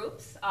environmental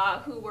groups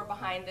who were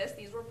behind this.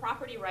 These were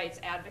property rights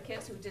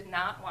advocates who did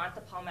not want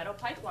the Palmetto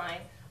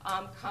Pipeline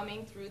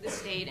coming through the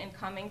state and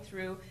coming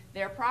through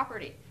their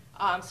property.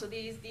 So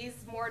these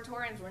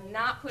moratoriums were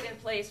not put in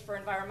place for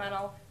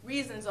environmental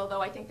reasons,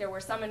 although I think there were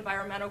some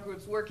environmental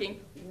groups working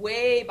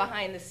way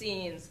behind the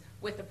scenes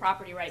with the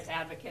property rights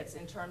advocates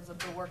in terms of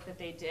the work that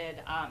they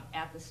did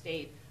at the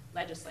state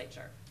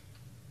legislature.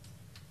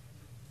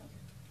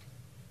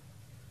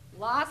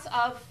 Lots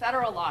of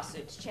federal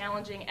lawsuits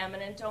challenging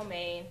eminent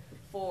domain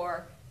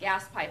for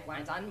gas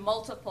pipelines on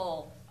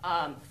multiple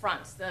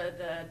fronts.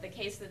 The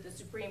case that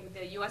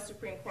the U.S.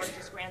 Supreme Court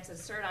just granted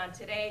cert on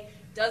today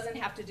doesn't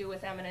have to do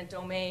with eminent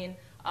domain,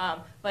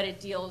 but it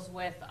deals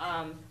with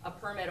a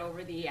permit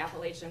over the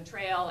Appalachian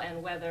Trail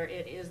and whether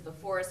it is the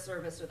Forest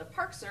Service or the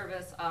Park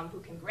Service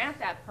who can grant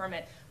that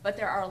permit. But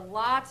there are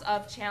lots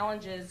of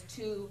challenges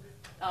to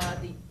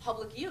the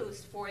public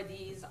use for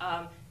these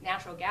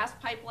natural gas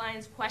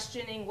pipelines,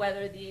 questioning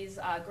whether the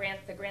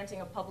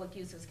granting of public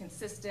use is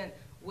consistent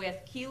with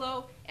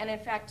Kelo, and in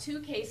fact 2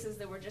 cases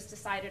that were just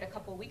decided a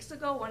couple weeks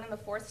ago, one in the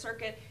Fourth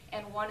Circuit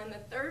and one in the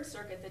Third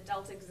Circuit, that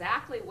dealt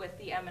exactly with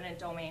the eminent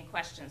domain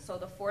question. So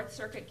the Fourth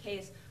Circuit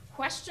case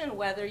questioned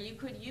whether you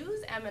could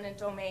use eminent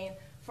domain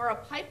for a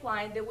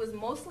pipeline that was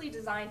mostly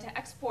designed to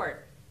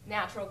export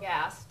natural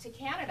gas to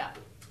Canada.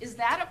 Is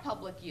that a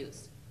public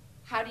use?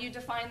 How do you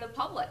define the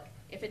public?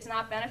 If it's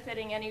not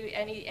benefiting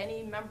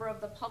any member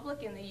of the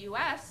public in the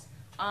U.S.,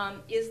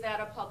 is that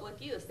a public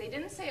use? They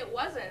didn't say it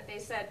wasn't. They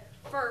said,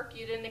 FERC,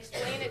 you didn't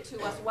explain it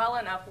to us well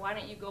enough. Why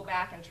don't you go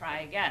back and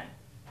try again?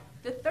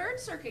 The Third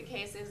Circuit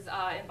case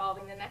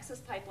involving the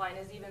Nexus pipeline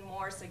is even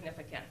more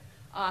significant.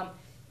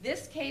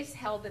 This case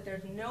held that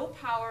there's no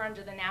power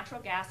under the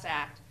Natural Gas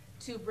Act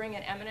to bring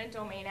an eminent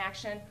domain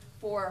action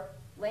for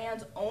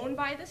lands owned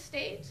by the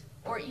state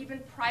or even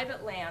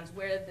private lands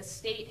where the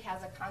state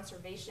has a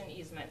conservation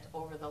easement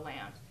over the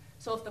land.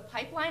 So if the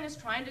pipeline is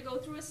trying to go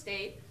through a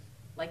state,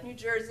 like New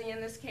Jersey in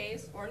this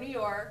case, or New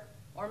York,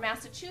 or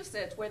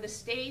Massachusetts, where the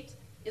state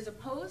is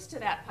opposed to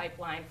that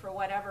pipeline for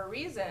whatever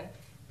reason,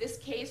 this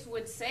case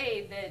would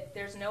say that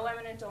there's no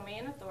eminent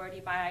domain authority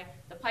by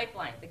the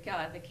pipeline.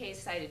 The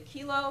case cited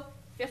Kelo,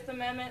 Fifth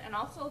Amendment, and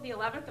also the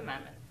 11th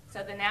Amendment.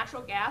 So the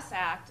Natural Gas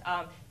Act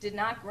did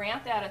not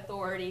grant that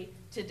authority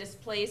to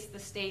displace the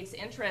state's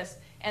interest,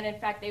 and in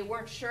fact they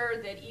weren't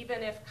sure that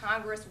even if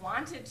Congress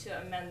wanted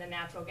to amend the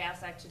Natural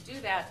Gas Act to do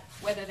that,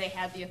 whether they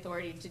had the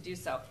authority to do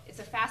so. It's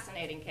a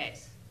fascinating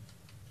case.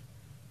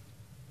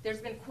 There's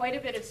been quite a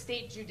bit of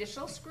state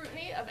judicial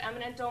scrutiny of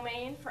eminent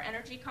domain for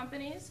energy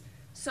companies.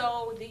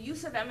 So the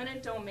use of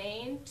eminent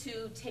domain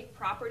to take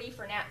property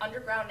for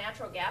underground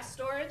natural gas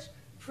storage,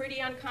 pretty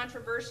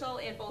uncontroversial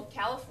in both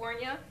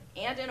California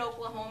and in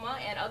Oklahoma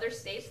and other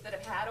states that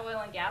have had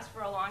oil and gas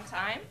for a long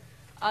time.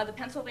 The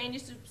Pennsylvania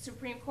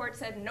Supreme Court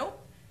said, nope,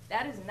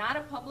 that is not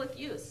a public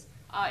use.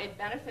 It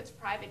benefits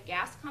private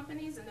gas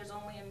companies, and there's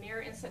only a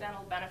mere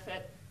incidental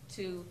benefit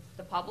to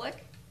the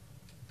public.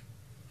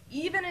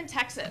 Even in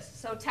Texas.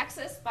 So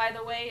Texas, by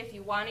the way, if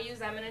you want to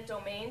use eminent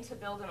domain to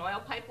build an oil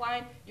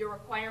pipeline, your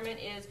requirement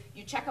is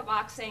you check a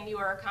box saying you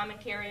are a common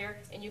carrier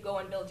and you go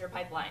and build your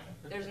pipeline.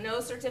 There's no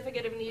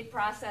certificate of need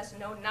process,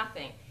 no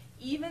nothing.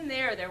 Even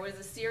there was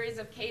a series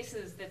of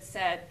cases that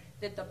said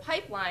that the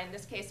pipeline, in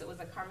this case it was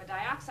a carbon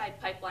dioxide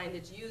pipeline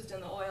that's used in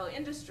the oil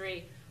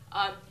industry,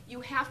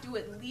 you have to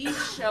at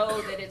least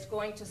show that it's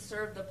going to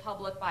serve the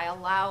public by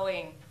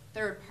allowing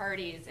third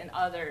parties and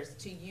others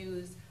to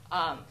use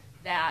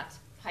that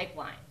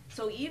pipeline.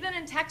 So even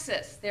in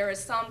Texas, there is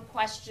some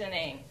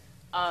questioning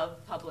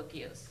of public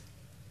use.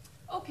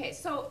 Okay,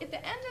 so at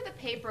the end of the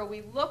paper,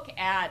 we look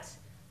at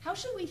how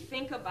should we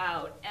think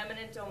about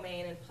eminent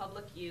domain and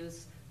public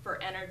use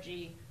for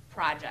energy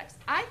projects.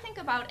 I think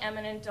about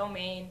eminent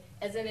domain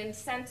as an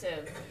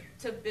incentive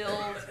to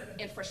build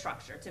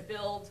infrastructure, to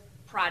build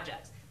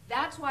projects.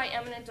 That's why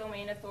eminent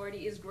domain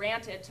authority is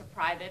granted to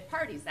private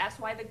parties. That's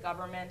why the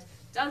government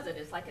does it.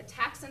 It's like a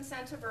tax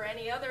incentive or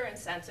any other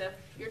incentive.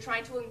 You're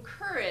trying to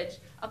encourage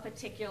a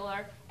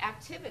particular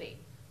activity.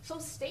 So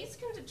states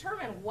can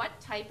determine what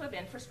type of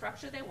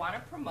infrastructure they want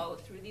to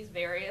promote through these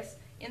various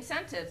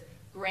incentives.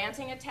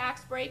 Granting a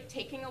tax break,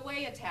 taking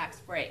away a tax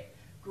break.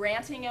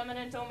 Granting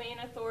eminent domain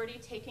authority,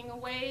 taking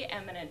away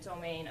eminent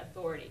domain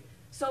authority.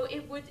 So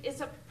it's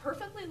a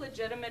perfectly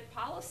legitimate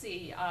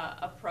policy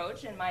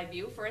approach, in my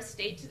view, for a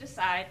state to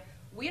decide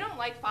we don't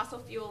like fossil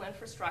fuel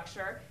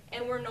infrastructure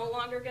and we're no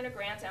longer going to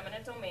grant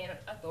eminent domain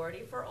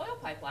authority for oil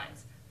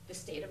pipelines. The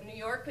state of New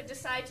York could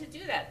decide to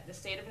do that. The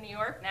state of New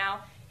York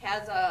now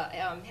has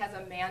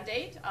a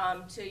mandate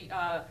to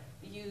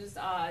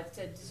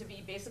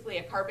be basically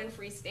a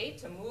carbon-free state,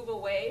 to move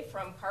away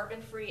from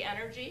carbon-free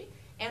energy.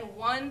 And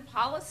one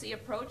policy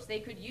approach they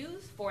could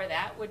use for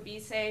that would be,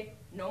 say,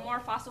 no more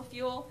fossil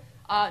fuel,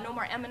 no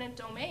more eminent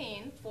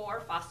domain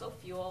for fossil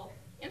fuel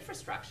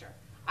infrastructure.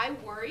 I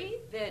worry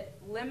that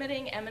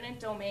limiting eminent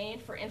domain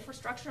for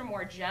infrastructure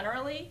more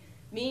generally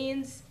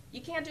means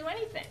you can't do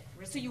anything.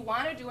 So you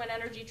want to do an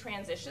energy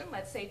transition,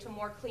 let's say to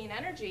more clean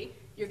energy,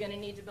 you're going to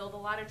need to build a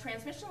lot of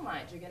transmission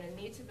lines. You're going to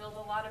need to build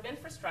a lot of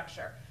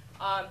infrastructure.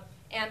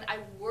 And I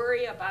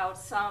worry about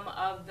some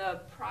of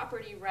the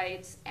property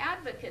rights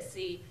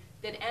advocacy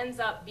that ends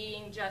up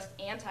being just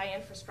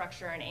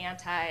anti-infrastructure and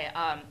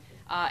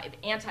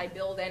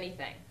anti-build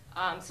anything.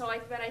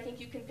 But I think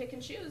you can pick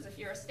and choose if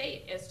you're a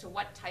state as to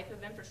what type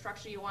of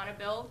infrastructure you want to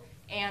build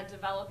and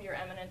develop your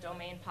eminent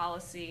domain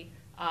policy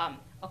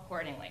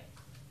accordingly.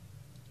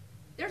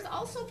 There's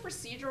also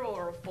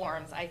procedural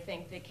reforms, I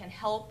think, that can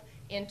help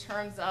in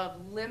terms of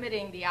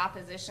limiting the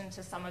opposition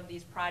to some of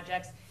these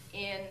projects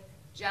in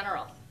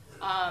general.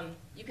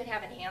 You could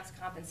have enhanced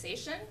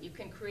compensation. You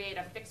can create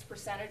a fixed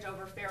percentage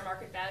over fair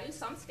market value.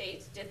 Some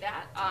states did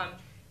that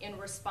in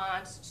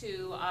response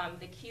to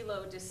the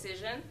Kelo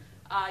decision.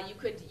 You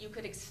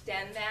could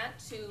extend that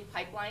to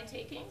pipeline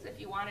takings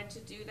if you wanted to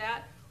do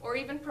that, or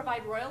even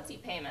provide royalty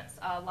payments.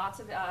 Lots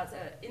of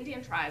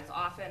Indian tribes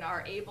often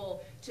are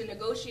able to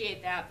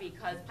negotiate that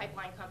because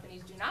pipeline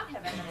companies do not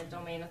have eminent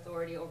domain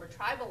authority over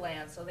tribal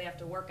land, so they have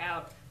to work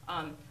out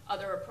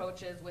other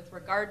approaches with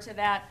regard to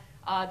that.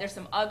 There's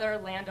some other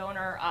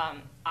landowner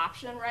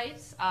option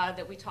rights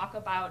that we talk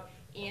about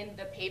in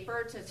the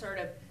paper to sort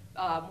of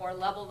more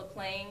level the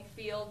playing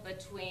field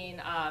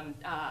between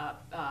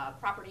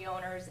property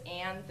owners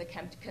and the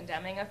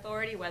condemning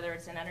authority, whether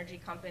it's an energy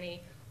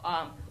company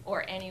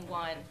or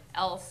anyone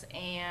else.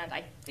 And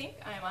I think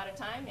I am out of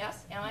time.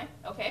 Yes, am I?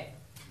 Okay.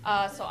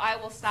 So I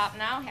will stop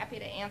now. Happy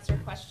to answer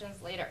questions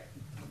later.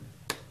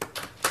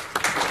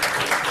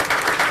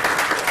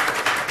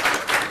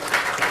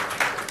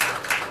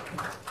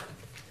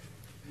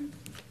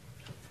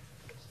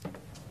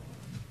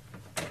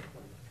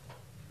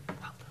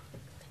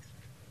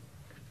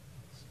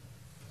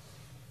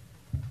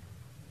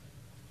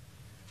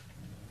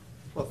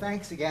 Well,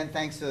 thanks again.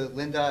 Thanks to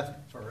Linda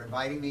for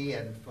inviting me,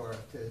 and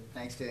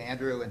thanks to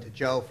Andrew and to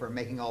Joe for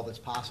making all this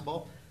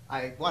possible.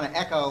 I want to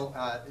echo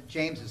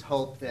James's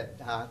hope that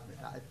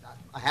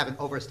I haven't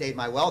overstayed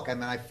my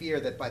welcome, and I fear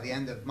that by the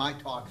end of my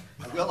talk,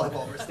 I will have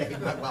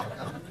overstayed my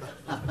welcome.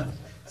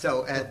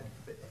 So at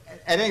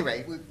any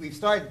rate, we've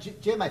started.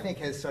 Jim, I think,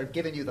 has sort of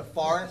given you the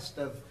forest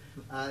of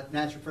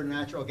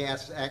natural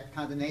gas act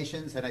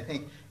condemnations, and I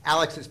think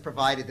Alex has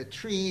provided the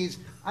trees.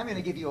 I'm going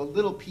to give you a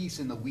little piece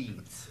in the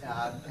weeds,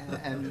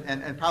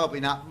 and probably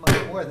not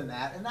much more than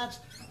that. And that's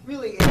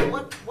really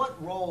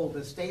what role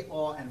does state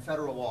law and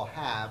federal law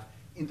have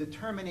in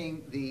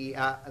determining the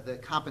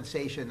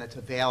compensation that's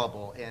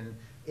available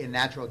in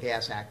natural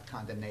gas act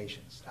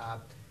condemnations.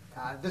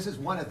 This is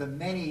one of the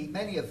many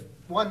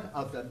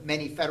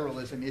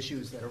federalism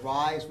issues that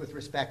arise with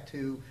respect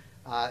to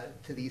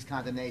these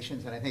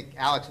condemnations, and I think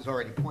Alex has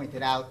already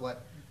pointed out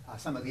what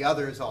some of the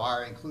others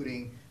are,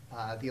 including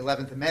the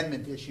 11th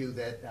Amendment issue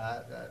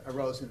that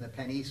arose in the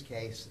Penn East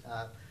case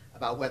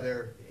about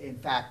whether, in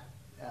fact,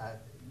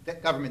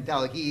 government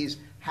delegates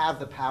have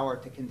the power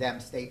to condemn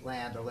state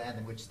land or land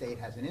in which state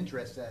has an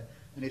interest,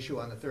 an issue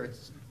on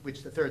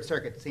which the Third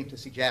Circuit seemed to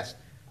suggest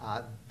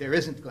there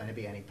isn't going to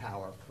be any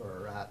power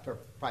for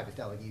private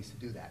delegates to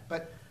do that.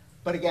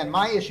 But again,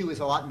 my issue is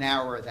a lot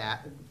narrower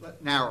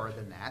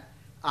than that.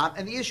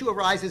 And the issue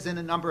arises in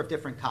a number of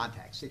different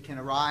contexts. It can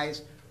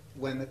arise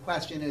when the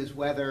question is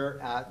whether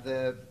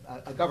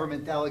a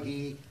government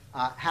delegate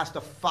has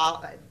to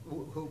follow,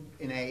 who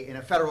in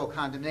a federal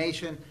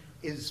condemnation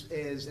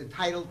is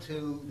entitled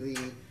to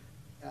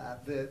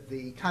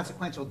the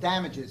consequential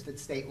damages that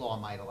state law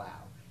might allow.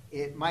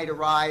 It might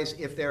arise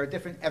if there are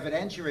different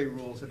evidentiary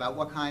rules about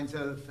what kinds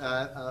of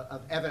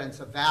evidence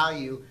of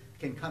value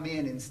can come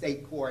in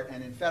state court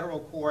and in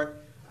federal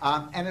court.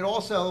 And it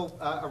also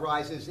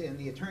arises in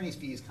the attorney's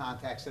fees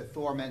context that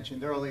Thor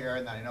mentioned earlier,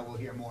 and that I know we'll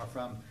hear more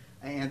from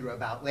Andrew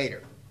about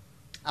later.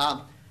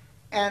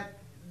 And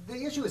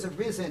the issue has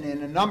arisen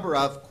in a number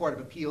of Court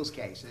of Appeals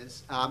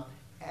cases.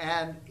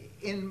 And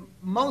in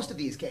most of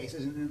these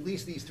cases, and at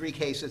least these three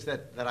cases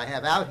that I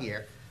have out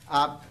here,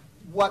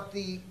 what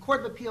the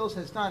Court of Appeals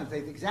has done is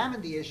they've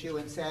examined the issue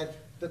and said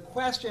the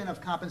question of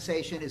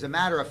compensation is a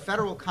matter of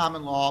federal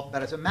common law,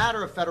 but as a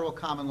matter of federal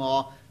common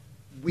law,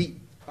 we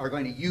are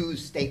going to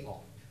use state law.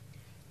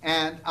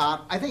 And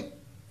I think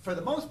for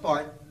the most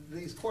part,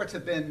 these courts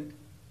have been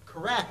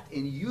correct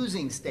in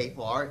using state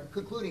law,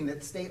 concluding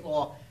that state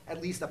law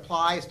at least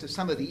applies to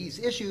some of these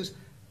issues,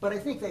 but I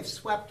think they've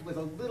swept with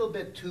a little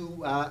bit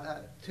too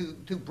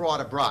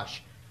broad a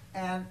brush.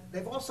 And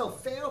they've also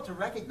failed to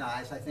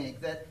recognize, I think,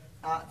 that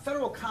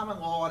federal common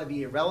law ought to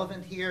be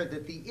irrelevant here,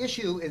 that the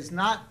issue is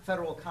not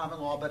federal common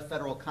law, but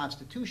federal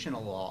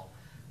constitutional law.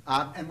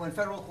 And when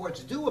federal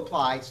courts do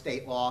apply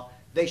state law,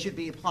 they should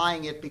be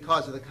applying it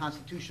because of the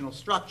constitutional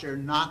structure,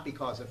 not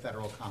because of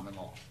federal common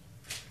law.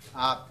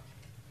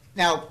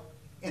 Now,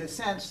 in a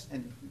sense,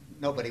 and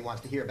nobody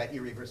wants to hear about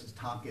Erie versus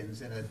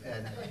Tompkins in a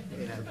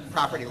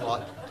property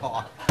law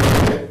talk,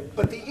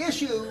 but the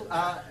issue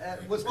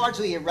was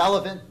largely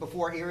irrelevant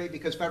before Erie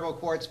because federal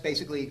courts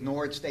basically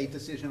ignored state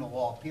decisional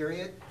law,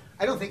 period.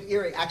 I don't think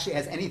Erie actually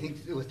has anything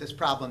to do with this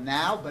problem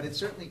now, but it's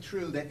certainly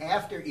true that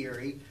after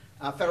Erie,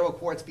 federal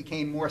courts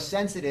became more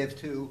sensitive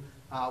to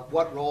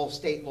what role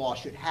state law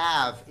should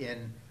have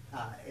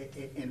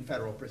in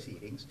federal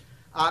proceedings.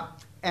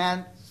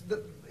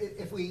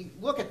 If we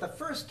look at the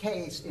first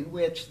case in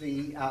which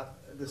the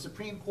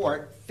Supreme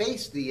Court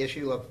faced the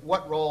issue of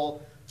what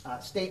role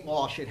state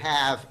law should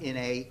have in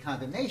a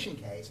condemnation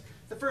case,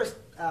 the first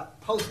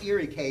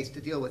post-Erie case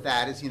to deal with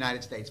that is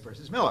United States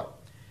versus Miller.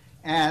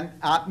 And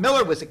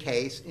Miller was a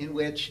case in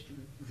which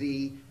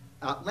the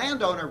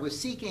landowner was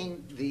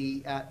seeking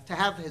to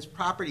have his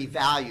property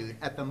valued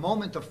at the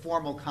moment of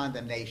formal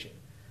condemnation,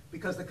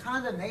 because the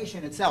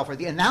condemnation itself, or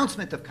the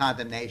announcement of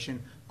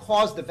condemnation,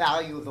 caused the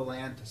value of the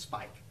land to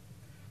spike.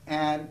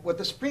 And what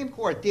the Supreme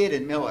Court did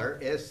in Miller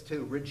is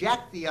to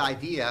reject the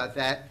idea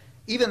that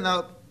even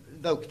though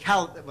the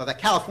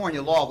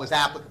California law was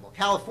applicable,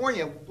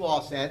 California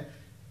law said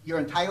you're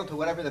entitled to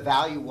whatever the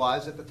value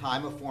was at the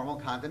time of formal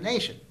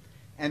condemnation.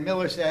 And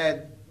Miller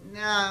said,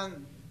 no,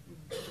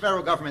 the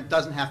federal government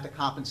doesn't have to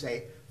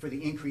compensate for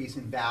the increase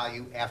in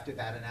value after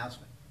that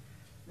announcement.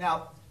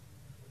 Now,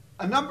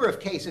 a number of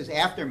cases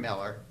after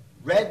Miller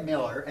read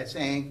Miller as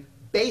saying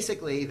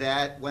basically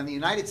that when the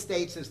United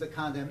States is the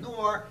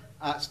condemnor,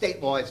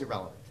 state law is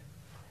irrelevant.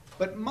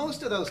 But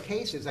most of those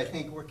cases, I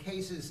think, were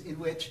cases in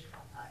which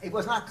it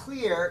was not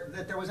clear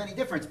that there was any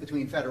difference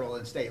between federal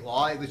and state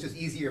law. It was just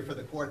easier for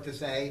the court to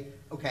say,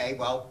 okay,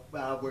 well,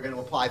 we're going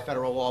to apply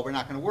federal law. We're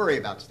not going to worry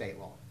about state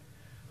law.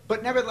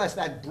 But nevertheless,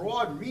 that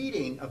broad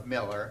reading of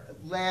Miller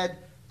led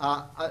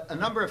a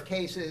number of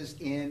cases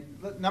in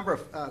a number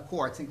of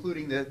courts,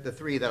 including the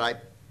three that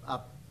I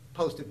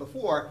posted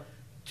before,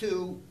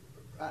 to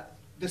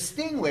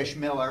distinguish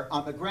Miller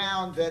on the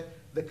ground that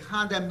the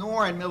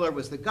condemnor in Miller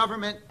was the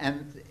government,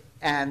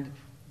 and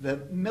the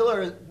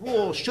Miller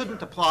rule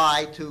shouldn't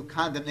apply to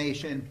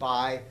condemnation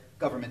by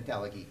government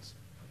delegates.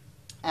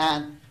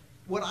 And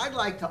what I'd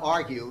like to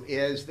argue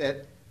is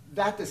that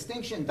that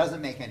distinction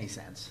doesn't make any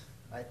sense,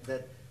 right?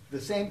 That the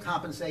same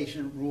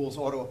compensation rules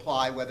ought to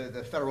apply whether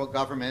the federal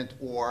government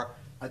or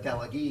a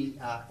delegee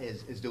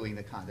is doing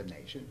the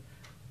condemnation.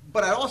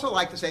 But I'd also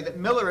like to say that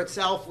Miller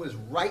itself was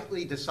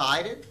rightly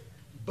decided,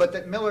 but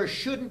that Miller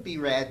shouldn't be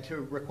read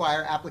to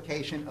require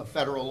application of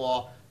federal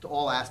law to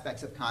all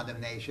aspects of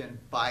condemnation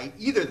by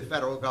either the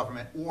federal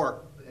government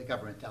or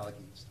government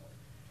delegates.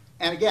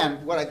 And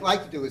again, what I'd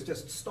like to do is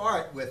just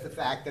start with the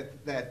fact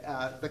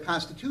that the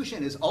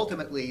Constitution is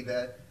ultimately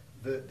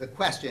the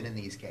question in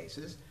these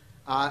cases.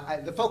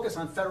 The focus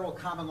on federal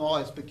common law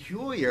is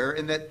peculiar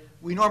in that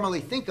we normally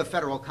think of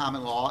federal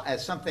common law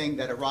as something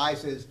that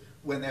arises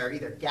when there are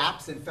either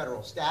gaps in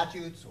federal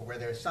statutes or where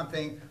there's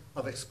something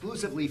of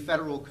exclusively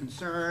federal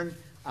concern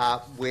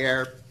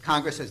where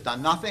Congress has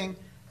done nothing.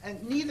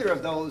 And neither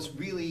of those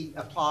really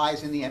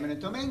applies in the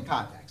eminent domain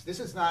context. This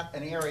is not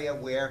an area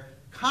where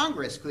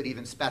Congress could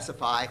even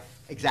specify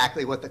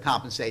exactly what the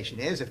compensation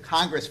is. If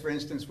Congress, for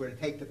instance, were to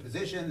take the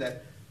position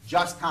that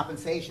just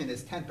compensation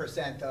is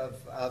 10%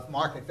 of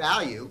market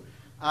value,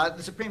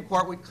 the Supreme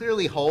Court would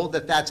clearly hold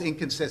that that's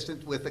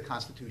inconsistent with the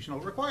constitutional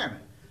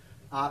requirement.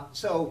 And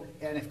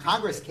if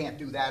Congress can't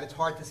do that, it's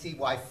hard to see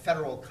why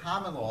federal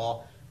common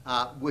law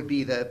would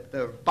be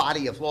the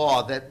body of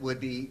law that would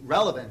be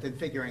relevant in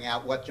figuring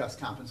out what just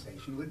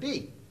compensation would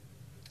be.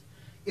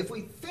 If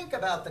we think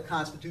about the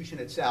Constitution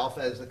itself,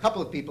 as a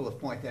couple of people have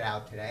pointed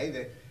out today,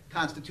 the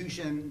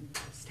Constitution's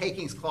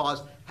takings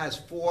clause has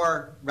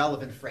four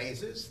relevant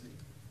phrases: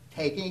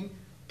 taking,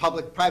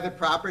 private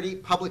property,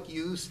 public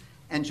use,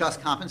 and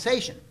just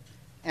compensation.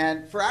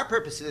 And for our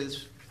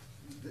purposes,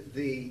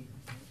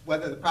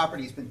 whether the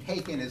property's been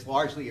taken is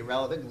largely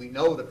irrelevant. We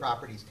know the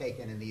property's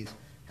taken in these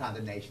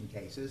condemnation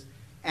cases.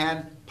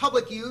 And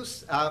public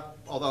use,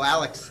 although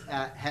Alex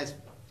has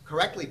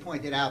correctly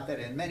pointed out that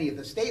in many of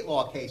the state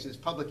law cases,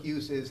 public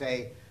use is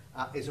a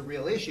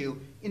real issue.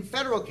 In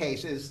federal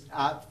cases,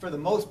 for the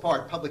most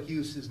part, public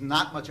use is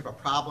not much of a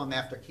problem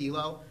after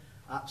Kelo.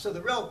 So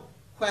the real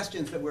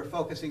questions that we're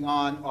focusing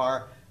on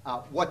are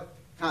what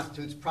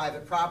constitutes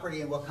private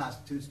property and what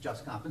constitutes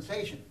just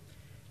compensation.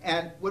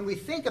 And when we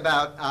think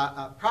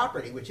about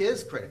property, which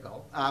is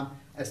critical,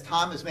 as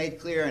Tom has made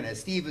clear and as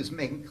Steve has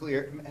made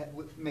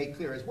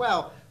clear as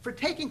well, for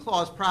taking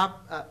clause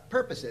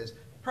purposes,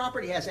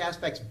 property has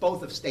aspects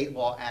both of state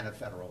law and of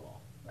federal law.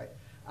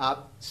 Right?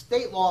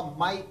 State law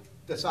might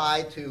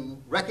decide to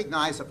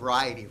recognize a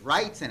variety of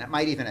rights, and it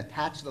might even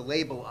attach the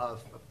label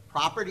of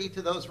property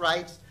to those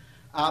rights,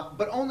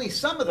 but only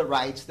some of the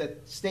rights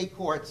that state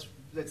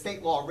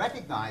law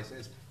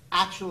recognizes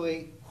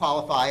actually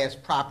qualify as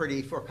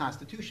property for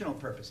constitutional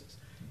purposes.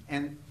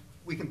 And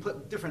we can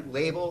put different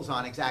labels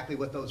on exactly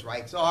what those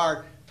rights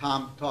are.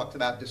 Tom talked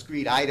about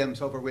discrete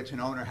items over which an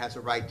owner has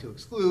a right to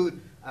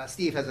exclude.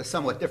 Steve has a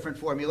somewhat different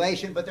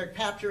formulation, but they're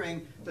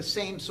capturing the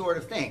same sort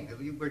of thing.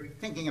 We're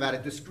thinking about a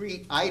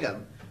discrete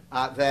item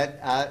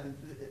that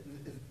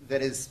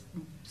is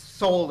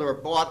sold or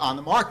bought on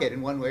the market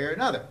in one way or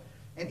another.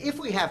 And if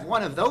we have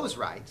one of those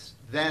rights,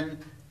 then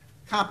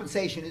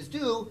compensation is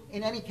due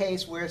in any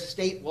case where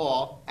state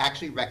law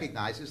actually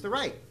recognizes the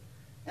right.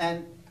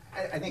 And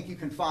I think you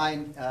can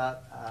find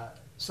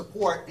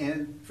support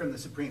from the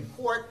Supreme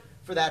Court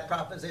for that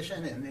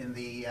proposition. In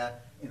the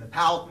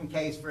Powelton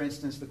case, for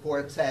instance, the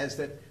court says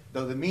that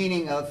though the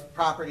meaning of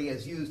property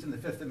as used in the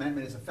Fifth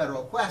Amendment is a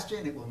federal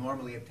question, it will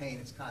normally obtain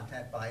its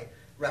content by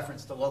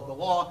reference to local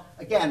law,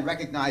 again,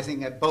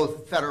 recognizing a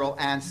both federal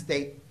and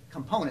state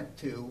component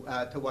to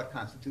what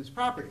constitutes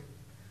property.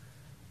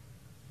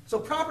 So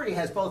property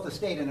has both a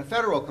state and a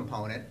federal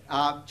component.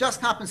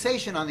 Just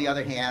compensation, on the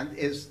other hand,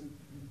 is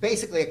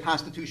basically a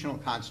constitutional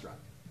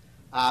construct.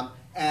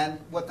 And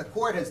what the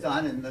court has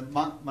done in the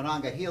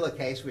Monongahela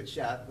case, which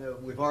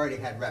we've already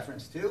had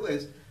reference to,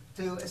 is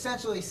to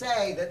essentially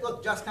say that,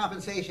 look, just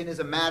compensation is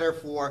a matter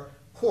for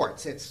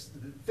courts. It's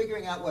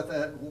figuring out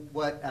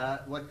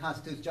what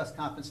constitutes just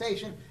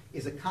compensation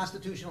is a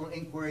constitutional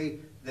inquiry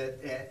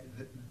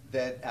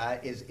that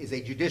is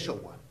a judicial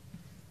one.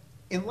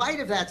 In light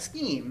of that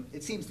scheme,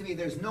 it seems to me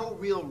there's no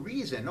real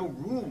reason, no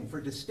room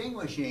for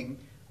distinguishing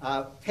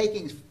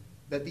takings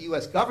that the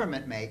U.S.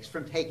 government makes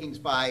from takings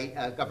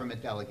by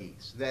government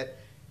delegates. That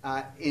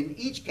in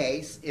each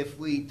case, if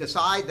we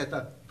decide that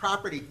the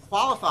property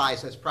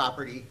qualifies as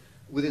property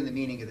within the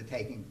meaning of the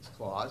takings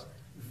clause,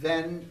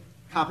 then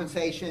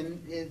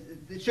compensation,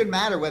 it shouldn't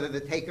matter whether the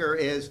taker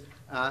is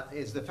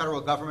the federal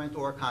government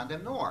or a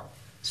condemnor.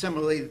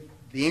 Similarly,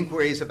 the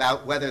inquiries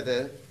about whether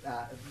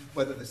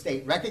the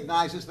state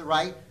recognizes the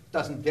right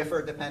doesn't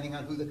differ depending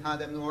on who the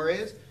condemnor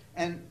is,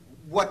 and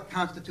what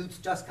constitutes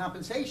just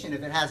compensation,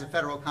 if it has a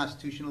federal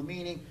constitutional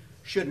meaning,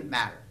 shouldn't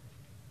matter.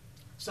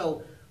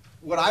 So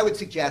what I would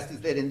suggest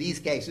is that in these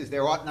cases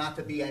there ought not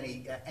to be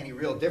any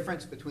real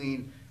difference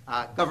between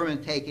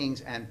government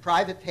takings and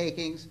private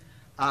takings.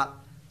 At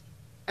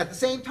the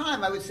same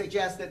time, I would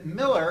suggest that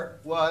Miller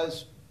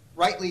was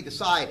rightly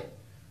decided,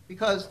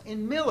 because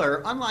in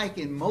Miller, unlike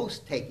in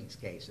most takings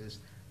cases,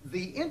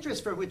 the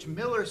interest for which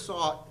Miller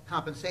sought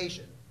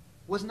compensation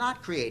was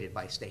not created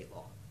by state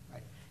law.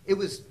 Right? It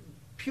was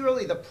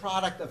purely the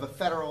product of a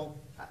federal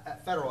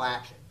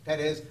action. That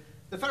is,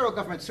 the federal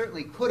government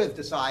certainly could have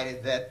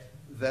decided that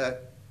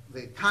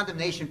the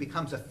condemnation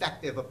becomes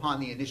effective upon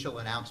the initial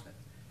announcement.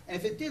 And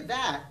if it did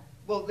that,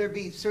 well, there'd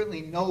be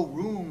certainly no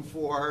room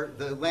for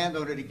the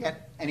landowner to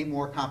get any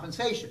more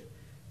compensation.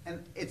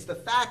 And it's the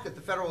fact that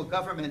the federal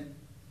government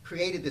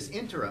created this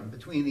interim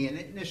between the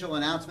initial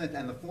announcement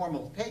and the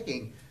formal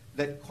taking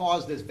that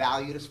caused this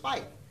value to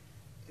spike.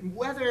 And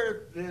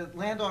whether the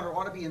landowner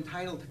ought to be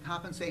entitled to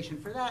compensation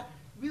for that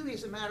really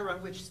is a matter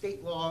on which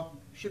state law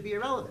should be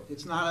irrelevant.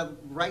 It's not a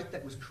right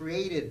that was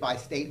created by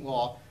state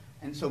law,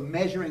 and so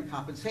measuring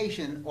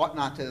compensation ought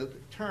not to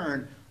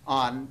turn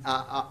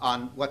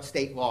on what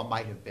state law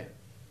might have been.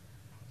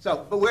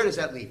 So, but where does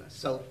that leave us?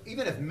 So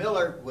even if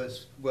Miller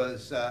was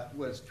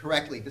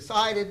correctly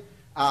decided,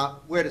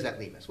 where does that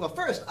leave us? Well,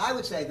 first, I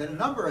would say that a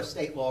number of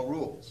state law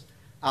rules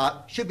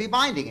should be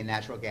binding in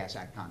Natural Gas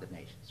Act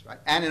condemnations, right,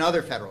 and in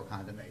other federal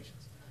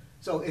condemnations.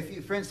 So if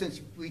you, for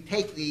instance, we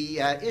take the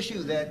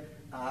issue that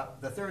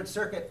the Third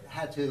Circuit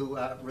had to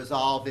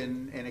resolve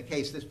in a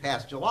case this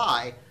past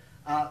July,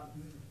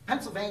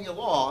 Pennsylvania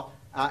law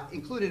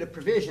included a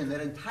provision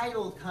that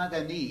entitled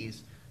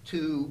condemnees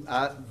to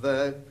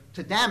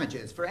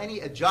damages for any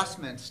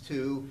adjustments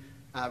to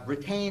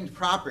retained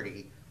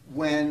property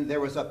when there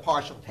was a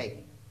partial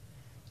taking.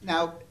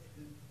 Now,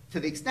 to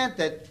the extent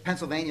that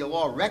Pennsylvania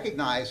law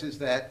recognizes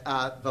that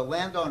the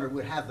landowner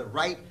would have the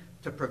right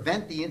to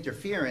prevent the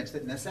interference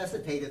that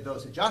necessitated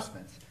those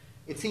adjustments,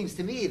 it seems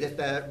to me that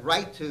the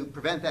right to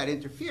prevent that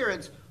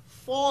interference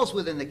falls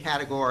within the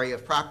category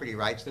of property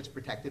rights that's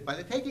protected by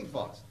the taking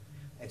clause.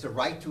 It's a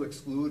right to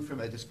exclude from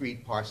a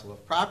discrete parcel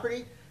of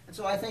property. And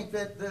so I think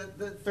that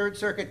the Third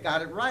Circuit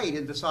got it right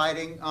in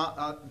deciding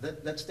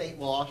that state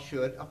law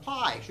should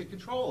apply, should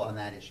control on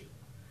that issue.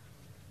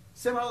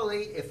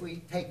 Similarly, if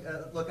we take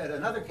a look at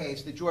another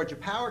case, the Georgia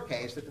Power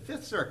case that the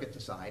Fifth Circuit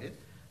decided,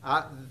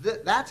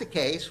 that's a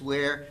case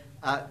where,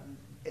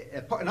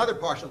 another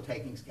partial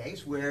takings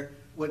case, where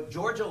what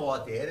Georgia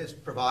law did is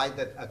provide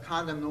that a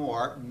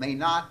condemnor may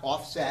not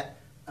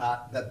offset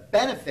the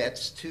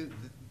benefits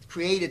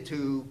created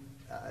to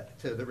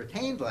the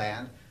retained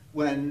land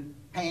when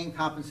paying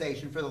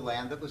compensation for the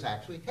land that was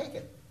actually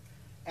taken.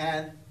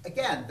 And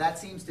again, that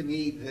seems to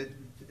me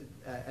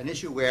an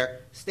issue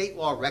where state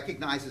law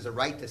recognizes a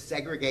right to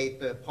segregate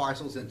the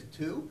parcels into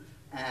two,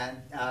 and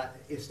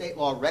if state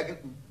law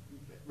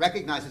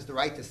recognizes the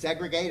right to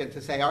segregate and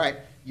to say, all right,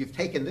 you've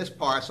taken this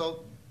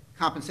parcel,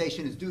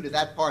 compensation is due to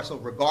that parcel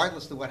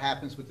regardless of what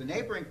happens with the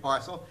neighboring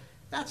parcel,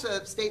 that's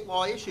a state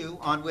law issue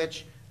on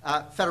which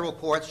federal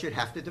courts should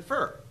have to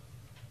defer.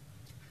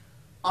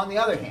 On the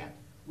other hand,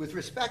 with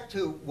respect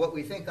to what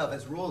we think of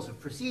as rules of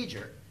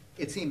procedure,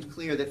 it seems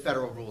clear that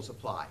federal rules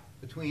apply.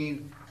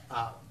 Between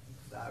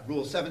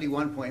Rule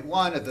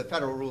 71.1 of the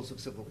Federal Rules of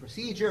Civil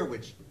Procedure,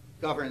 which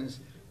governs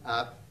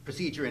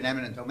procedure in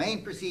eminent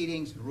domain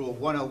proceedings, Rule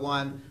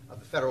 101 of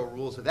the Federal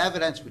Rules of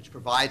Evidence, which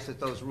provides that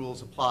those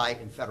rules apply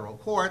in federal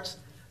courts,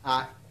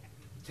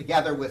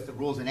 together with the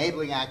Rules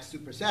Enabling Act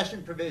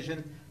supersession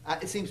provision,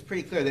 it seems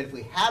pretty clear that if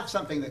we have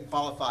something that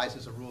qualifies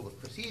as a rule of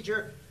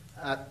procedure,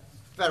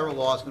 federal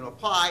law is going to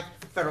apply.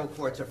 Federal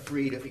courts are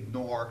free to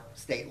ignore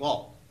state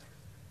law.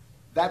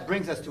 That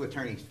brings us to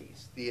attorney's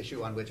fees, the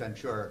issue on which I'm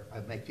sure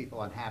I'd make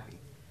people unhappy.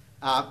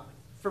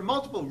 For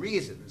multiple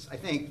reasons, I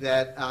think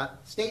that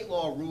state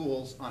law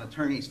rules on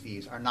attorney's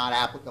fees are not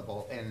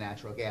applicable in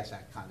Natural Gas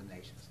Act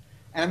condemnations.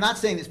 And I'm not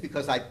saying this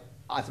because I,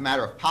 as a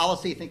matter of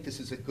policy, think this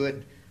is a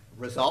good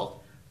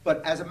result,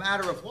 but as a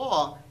matter of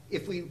law,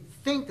 if we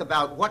think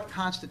about what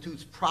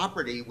constitutes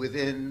property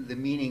within the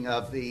meaning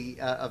of the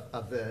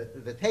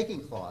taking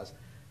clause,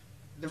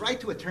 the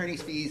right to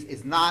attorney's fees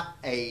is not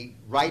a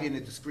right in a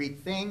discrete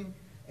thing.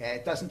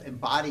 It doesn't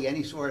embody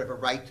any sort of a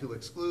right to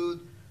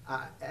exclude.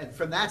 And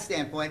from that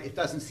standpoint, it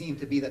doesn't seem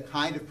to be the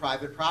kind of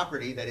private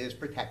property that is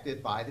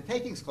protected by the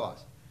takings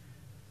clause.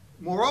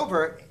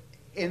 Moreover,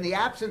 in the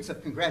absence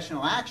of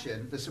congressional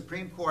action, the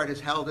Supreme Court has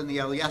held in the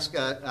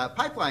Alyeska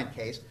pipeline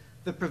case,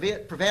 the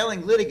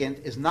prevailing litigant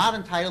is not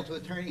entitled to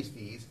attorney's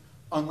fees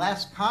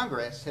unless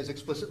Congress has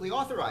explicitly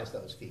authorized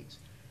those fees.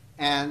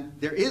 And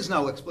there is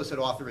no explicit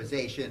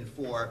authorization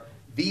for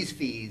these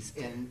fees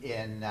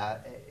in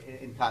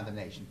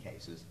condemnation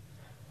cases.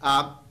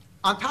 On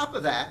top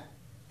of that,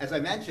 as I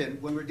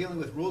mentioned, when we're dealing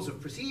with rules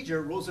of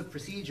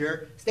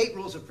procedure, state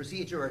rules of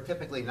procedure are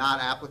typically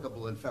not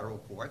applicable in federal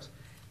courts.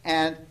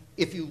 And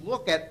if you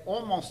look at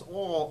almost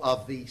all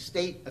of the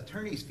state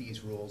attorney's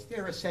fees rules,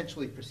 they're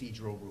essentially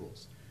procedural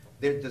rules.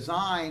 They're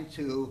designed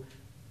to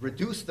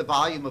reduce the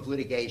volume of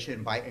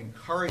litigation by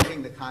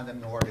encouraging the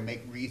condemnor to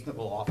make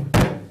reasonable offers.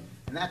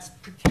 And that's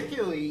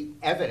particularly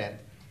evident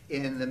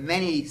in the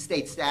many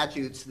state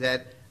statutes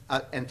that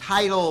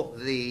entitle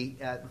the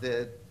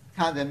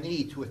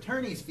condemnee to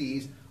attorney's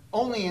fees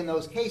only in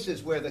those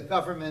cases where the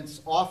government's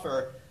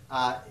offer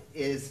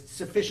is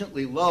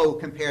sufficiently low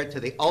compared to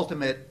the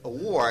ultimate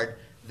award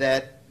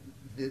that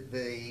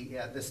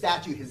the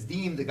statute has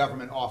deemed the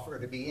government offer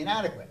to be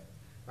inadequate,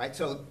 right?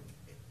 So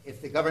if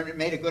the government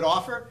made a good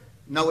offer,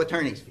 no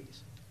attorney's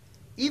fees.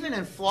 Even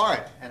in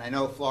Florida, and I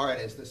know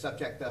Florida is the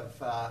subject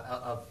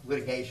of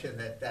litigation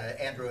that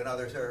Andrew and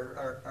others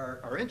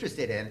are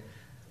interested in,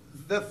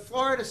 the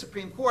Florida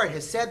Supreme Court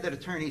has said that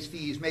attorney's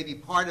fees may be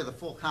part of the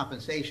full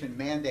compensation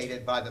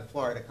mandated by the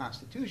Florida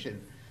Constitution.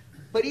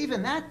 But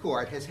even that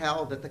court has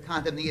held that the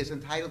condemnee is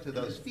entitled to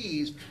those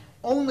fees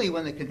only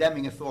when the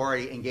condemning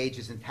authority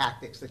engages in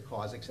tactics that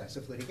cause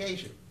excessive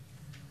litigation.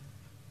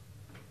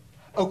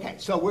 Okay,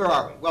 so where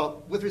are we?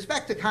 Well, with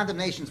respect to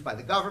condemnations by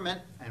the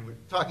government, and we're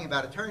talking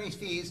about attorney's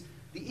fees,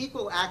 the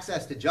Equal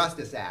Access to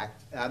Justice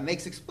Act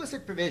makes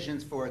explicit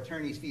provisions for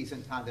attorney's fees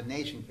in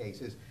condemnation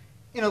cases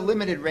in a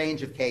limited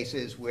range of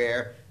cases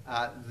where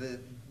the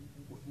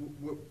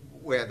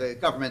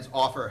government's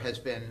offer has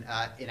been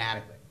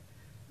inadequate.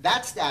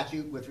 That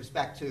statute, with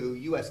respect to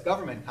U.S.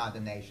 government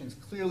condemnations,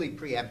 clearly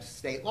preempts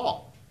state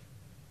law.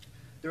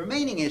 The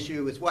remaining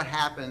issue is what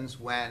happens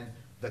when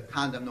the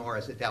condemnor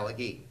is a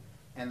delegee.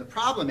 And the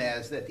problem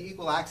is that the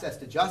Equal Access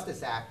to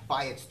Justice Act,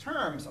 by its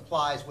terms,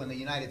 applies when the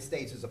United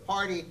States is a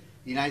party.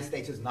 The United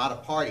States is not a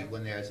party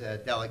when there's a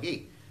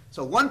delegee.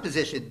 So one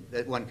position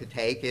that one could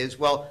take is,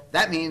 well,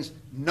 that means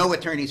no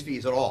attorney's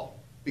fees at all,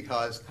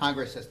 because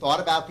Congress has thought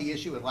about the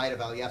issue in light of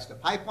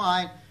Alyeska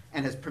Pipeline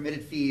and has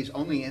permitted fees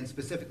only in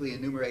specifically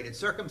enumerated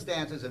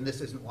circumstances, and this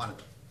isn't one of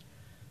them.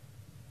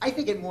 I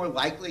think it more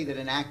likely that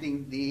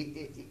enacting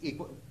the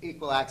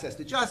Equal Access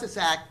to Justice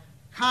Act,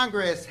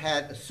 Congress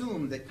had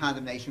assumed that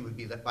condemnation would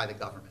be by the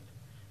government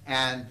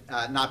and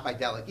not by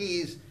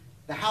delegees.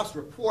 The House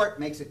report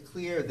makes it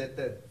clear that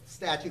the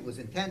statute was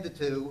intended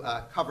to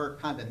cover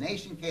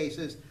condemnation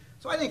cases.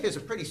 So I think there's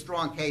a pretty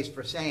strong case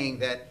for saying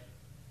that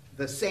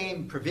the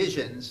same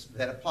provisions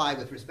that apply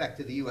with respect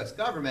to the U.S.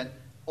 government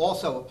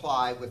also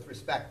apply with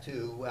respect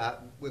to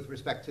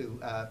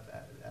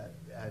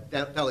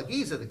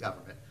delegees of the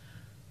government.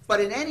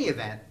 But in any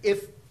event,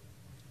 if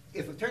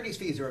attorney's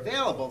fees are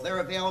available, they're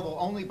available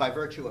only by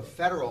virtue of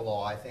federal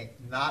law, I think,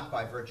 not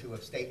by virtue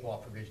of state law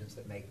provisions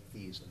that make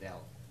fees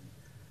available.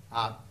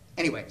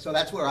 Anyway, so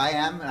that's where I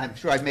am, and I'm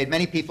sure I've made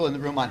many people in the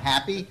room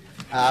unhappy.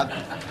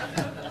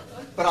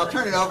 But I'll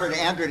turn it over to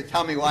Andrew to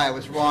tell me why I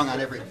was wrong on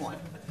every point.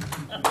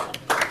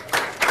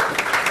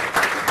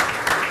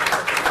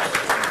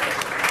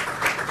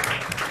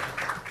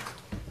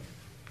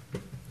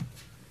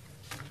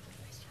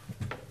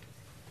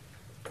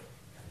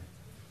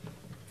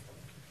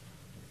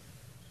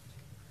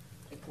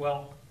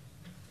 Well,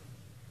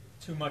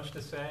 too much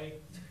to say,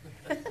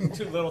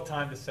 too little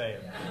time to say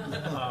it.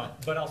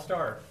 But I'll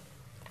start.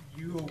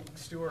 You,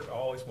 Stewart, are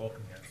always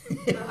welcome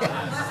here.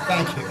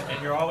 Thank you.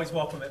 And you're always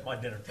welcome at my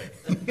dinner table.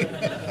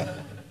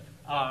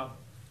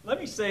 Let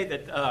me say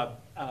that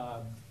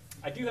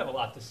I do have a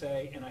lot to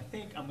say, and I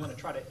think I'm going to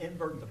try to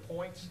invert the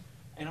points,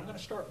 and I'm going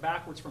to start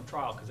backwards from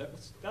trial,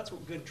 because that's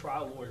what good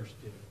trial lawyers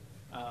do.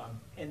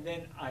 And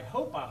then I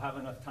hope I'll have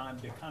enough time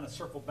to kind of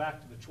circle back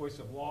to the choice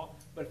of law,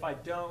 but if I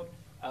don't,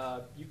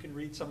 you can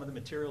read some of the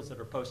materials that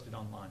are posted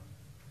online.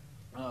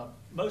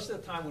 Most of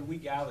the time when we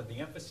gather, the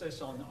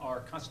emphasis on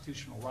our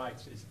constitutional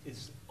rights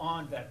is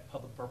on that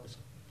public purpose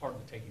part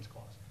of the takings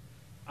clause.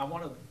 I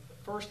want to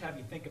first have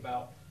you think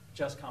about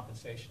just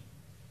compensation.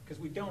 because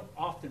we don't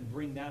often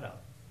bring that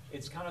up.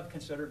 It's kind of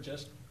considered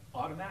just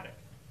automatic.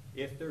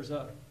 If there's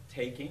a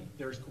taking,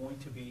 there's going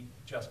to be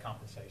just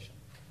compensation.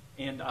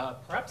 And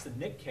perhaps the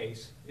Nick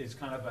case is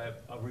kind of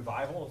a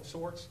revival of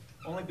sorts,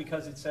 only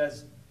because it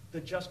says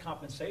the just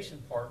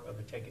compensation part of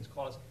the takings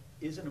clause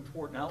is an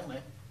important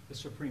element. The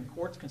Supreme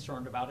Court's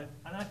concerned about it,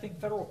 and I think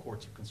federal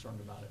courts are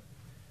concerned about it.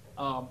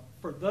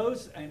 For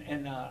those,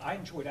 and I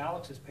enjoyed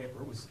Alex's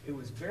paper, it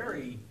was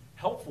very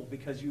helpful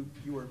because you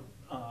were,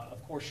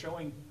 of course,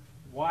 showing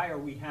why are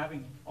we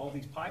having all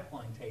these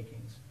pipeline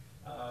takings,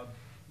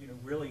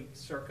 really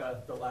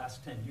circa the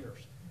last 10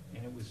 years.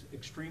 And it was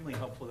extremely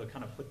helpful to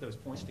kind of put those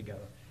points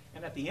together.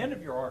 And at the end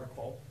of your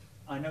article,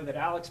 I know that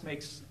Alex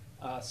makes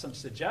some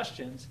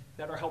suggestions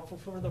that are helpful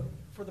for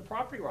the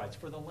property rights,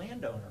 for the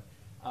landowner.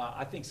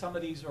 I think some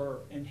of these are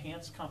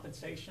enhanced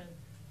compensation.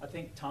 I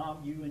think, Tom,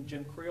 you and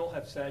Jim Creel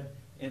have said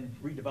in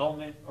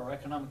redevelopment or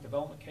economic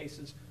development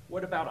cases,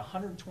 what about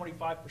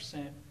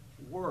 125%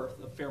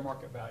 worth of fair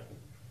market value?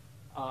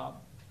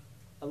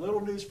 A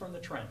little news from the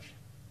trench.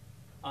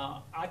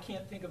 I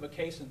can't think of a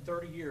case in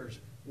 30 years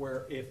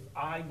where if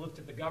I looked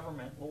at the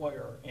government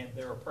lawyer and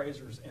their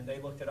appraisers and they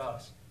looked at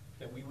us,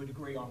 that we would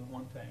agree on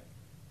one thing,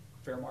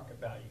 fair market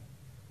value.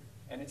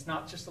 And it's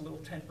not just a little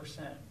 10%.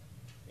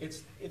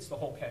 It's the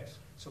whole case.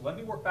 So let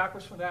me work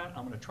backwards from that.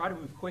 I'm going to try to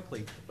move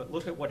quickly, but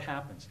look at what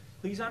happens.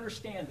 Please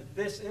understand that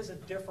this is a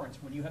difference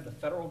when you have the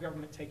federal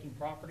government taking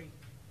property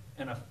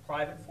and a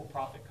private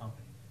for-profit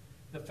company.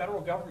 The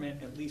federal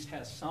government at least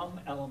has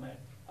some element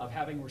of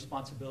having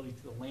responsibility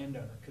to the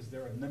landowner because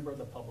they're a member of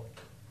the public.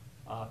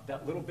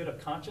 That little bit of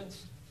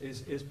conscience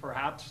is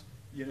perhaps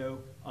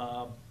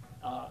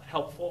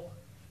helpful.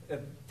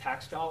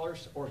 Tax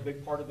dollars are a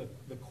big part of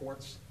the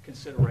court's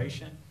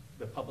consideration,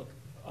 the public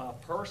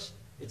purse.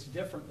 It's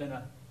different than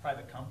a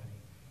private company.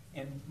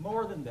 And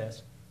more than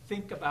this,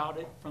 think about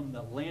it from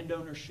the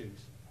landowner's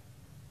shoes.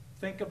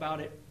 Think about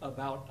it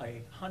about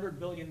a $100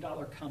 billion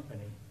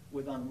company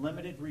with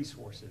unlimited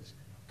resources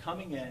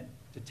coming in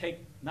to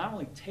not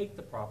only take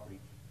the property,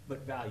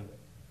 but value it.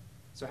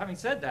 So having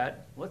said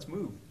that, let's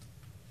move.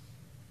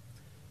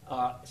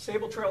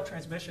 Sable Trail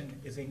Transmission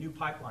is a new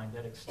pipeline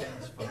that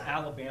extends from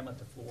Alabama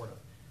to Florida.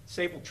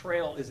 Sable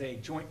Trail is a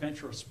joint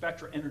venture of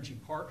Spectra Energy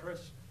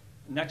Partners,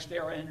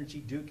 NextEra Energy,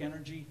 Duke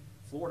Energy,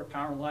 Florida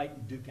Power and Light,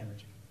 and Duke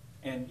Energy.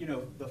 And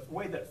the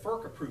way that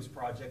FERC approves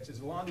projects is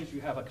as long as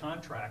you have a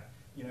contract,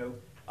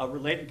 a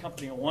related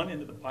company on one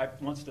end of the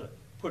pipe wants to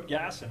put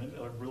gas in it,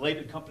 a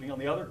related company on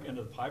the other end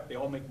of the pipe, they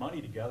all make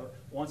money together,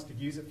 wants to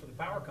use it for the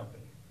power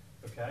company,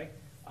 okay?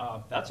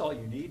 That's all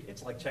you need.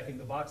 It's like checking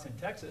the box in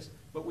Texas,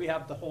 but we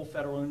have the whole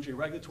Federal Energy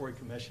Regulatory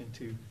Commission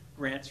to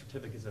grant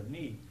certificates of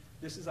need.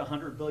 This is a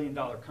 $100 billion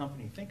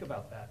company. Think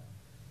about that.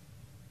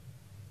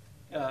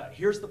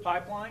 Here's the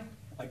pipeline.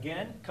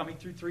 Again, coming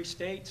through 3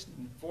 states,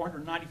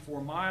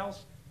 494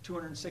 miles,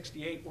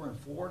 268 were in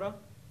Florida,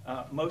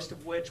 most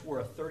of which were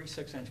a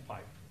 36-inch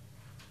pipe.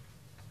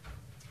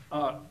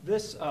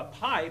 This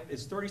pipe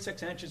is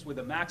 36 inches with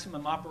a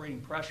maximum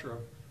operating pressure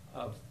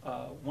of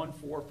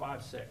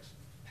 1,456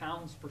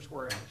 pounds per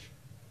square inch.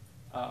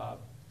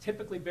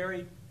 Typically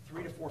buried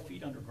 3 to 4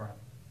 feet underground.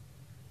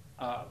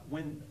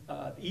 When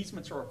the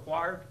easements are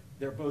acquired,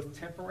 they're both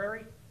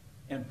temporary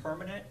and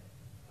permanent.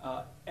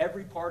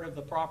 Every part of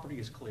the property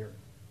is cleared.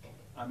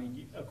 I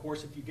mean, of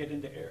course, if you get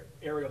into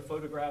aerial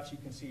photographs, you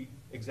can see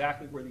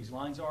exactly where these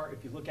lines are.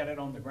 If you look at it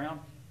on the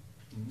ground,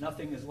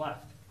 nothing is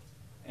left,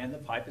 and the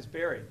pipe is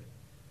buried.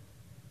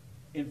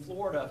 In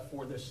Florida,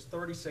 for this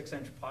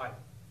 36-inch pipe,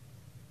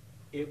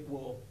 it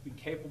will be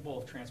capable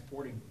of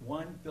transporting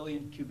 1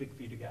 billion cubic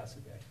feet of gas a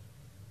day.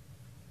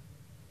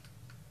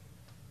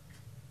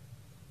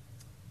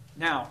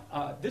 Now,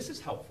 this is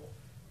helpful.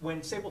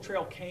 When Sable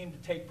Trail came to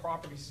take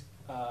properties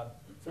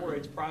for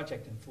its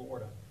project in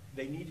Florida,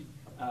 they needed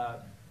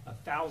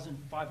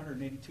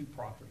 1,582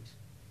 properties.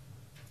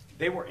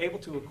 They were able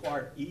to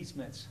acquire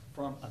easements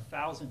from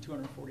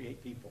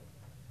 1,248 people.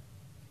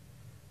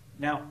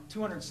 Now,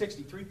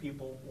 263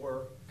 people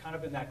were kind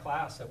of in that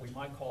class that we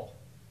might call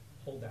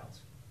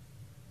holdouts.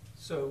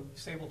 So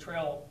Sable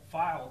Trail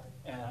filed,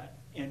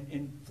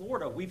 in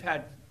Florida, we've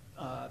had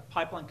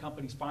pipeline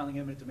companies filing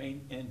eminent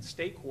domain in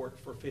state court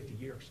for 50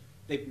 years.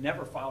 They've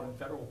never filed in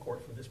federal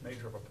court for this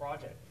major of a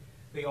project.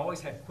 They always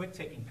had quick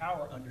taking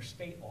power under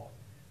state law.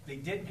 They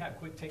didn't have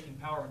quick taking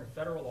power under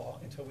federal law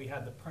until we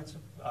had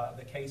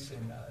the case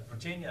in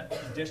Virginia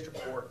in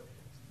district court,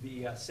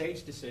 the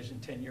Sage decision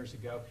 10 years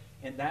ago,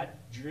 and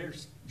that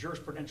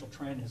jurisprudential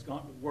trend has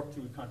worked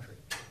through the country.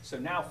 So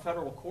now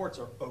federal courts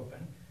are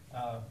open,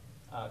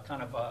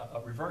 kind of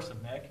a reverse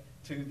of Nick,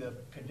 to the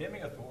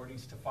condemning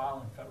authorities to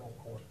file in federal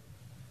court.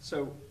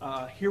 So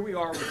here we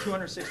are with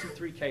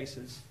 263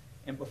 cases,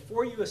 and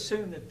before you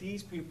assume that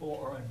these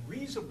people are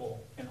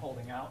unreasonable in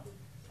holding out,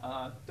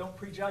 don't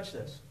prejudge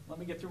this. Let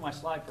me get through my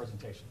slide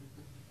presentation.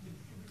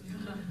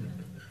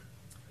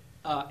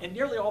 In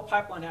nearly all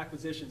pipeline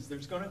acquisitions,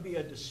 there's going to be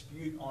a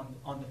dispute on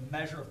the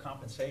measure of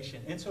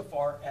compensation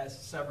insofar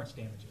as severance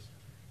damages.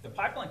 The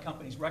pipeline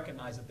companies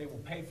recognize that they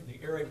will pay for the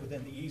area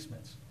within the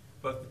easements,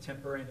 both the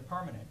temporary and the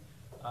permanent.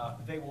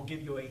 They will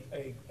give you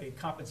a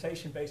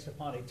compensation based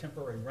upon a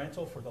temporary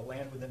rental for the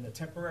land within the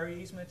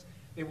temporary easements.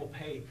 They will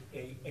pay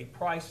a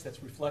price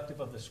that's reflective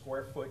of the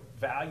square foot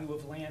value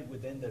of land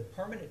within the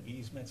permanent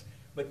easements,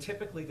 but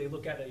typically they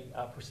look at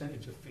a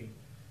percentage of fee.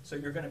 So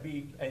you're going to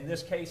be, in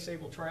this case,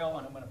 Sable Trail,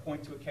 and I'm going to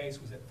point to a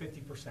case, was at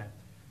 50%.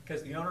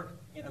 Because the owner,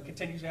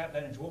 continues to have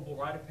that enjoyable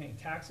right of paying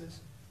taxes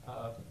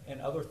and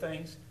other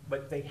things,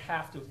 but they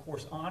have to, of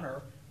course,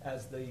 honor,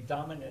 as the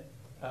dominant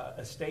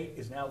estate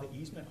is now the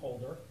easement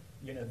holder,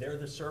 they're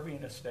the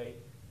serving estate,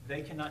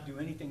 they cannot do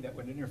anything that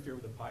would interfere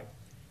with the pipe.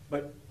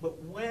 But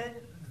when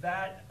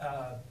that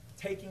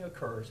taking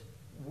occurs,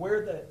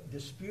 where the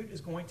dispute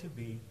is going to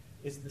be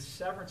is the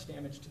severance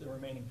damage to the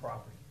remaining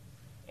property.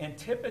 And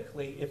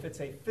typically, if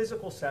it's a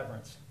physical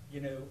severance,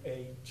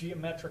 a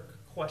geometric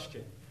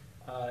question,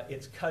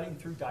 it's cutting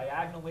through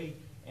diagonally,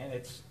 and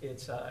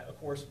it's of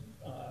course,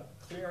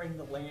 clearing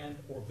the land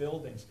or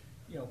buildings.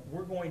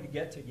 We're going to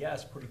get to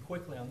yes pretty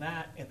quickly on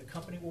that, and the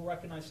company will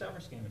recognize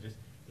severance damages.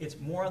 It's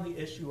more on the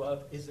issue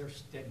of, is there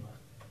stigma?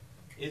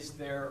 Is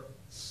there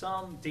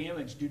some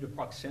damage due to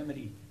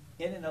proximity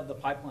in and of the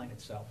pipeline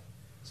itself?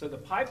 So the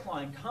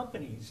pipeline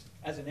companies,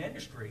 as an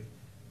industry,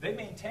 they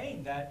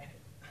maintain that,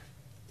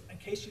 in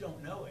case you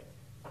don't know it,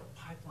 the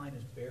pipeline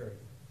is buried.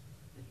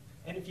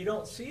 And if you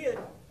don't see it,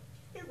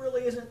 it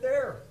really isn't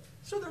there.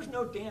 So there's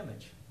no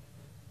damage.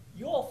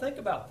 You all think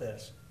about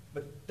this,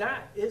 but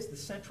that is the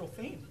central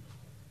theme.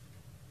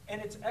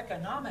 And it's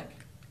economic.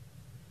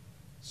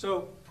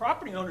 So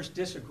property owners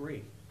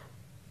disagree.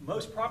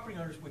 Most property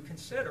owners would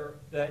consider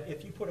that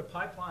if you put a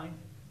pipeline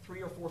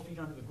 3 or 4 feet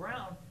under the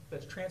ground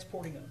that's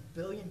transporting 1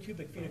 billion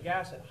cubic feet of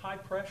gas at high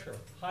pressure,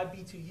 high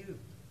BTU,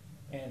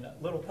 and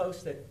little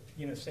posts that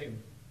say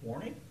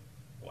warning.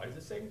 Why does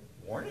it say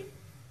warning?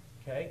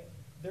 Okay,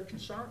 they're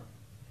concerned.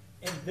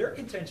 And their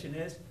contention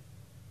is,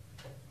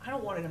 I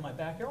don't want it in my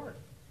backyard.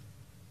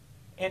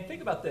 And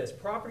think about this,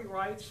 property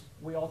rights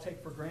we all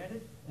take for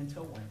granted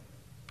until when?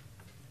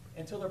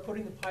 Until they're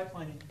putting the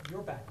pipeline in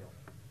your backyard.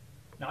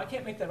 Now, I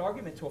can't make that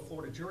argument to a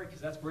Florida jury because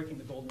that's breaking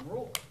the golden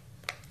rule.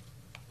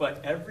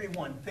 But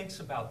everyone thinks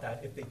about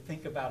that if they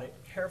think about it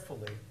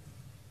carefully.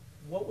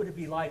 What would it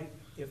be like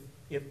if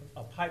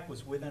a pipe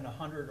was within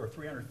 100 or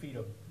 300 feet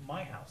of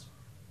my house,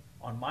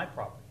 on my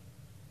property?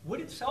 Would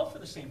it sell for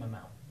the same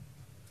amount?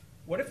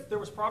 What if there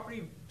was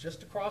property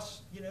just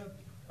across,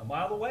 a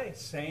mile away,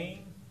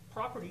 same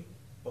property,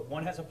 but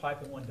one has a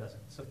pipe and one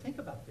doesn't? So think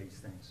about these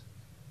things.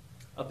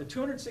 Of the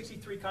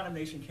 263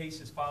 condemnation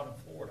cases filed in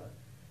Florida,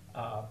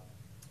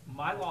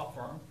 my law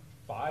firm,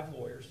 5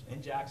 lawyers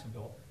in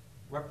Jacksonville,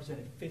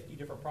 represented 50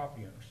 different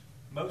property owners.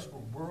 Most were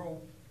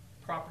rural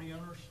property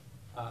owners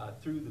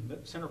through the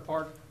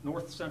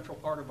north central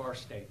part of our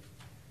state.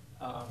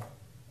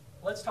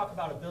 Let's talk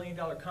about $1 billion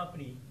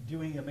company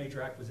doing a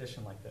major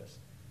acquisition like this.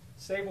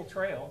 Sable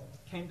Trail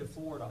came to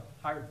Florida,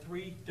 hired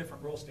 3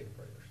 different real estate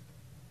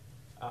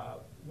appraisers.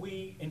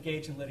 We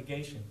engage in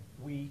litigation.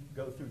 We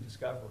go through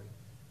discovery.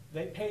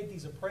 They paid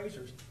these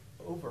appraisers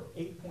over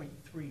 $8.3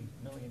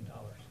 million.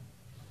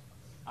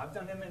 I've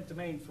done eminent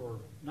domain for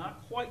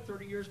not quite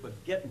 30 years, but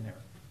getting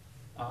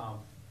there.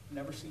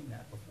 Never seen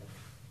that before.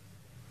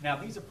 Now,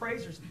 these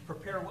appraisers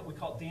prepare what we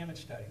call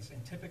damage studies,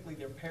 and typically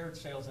they're paired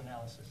sales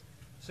analysis.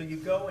 So you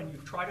go and you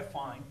try to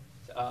find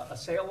a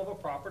sale of a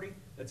property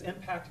that's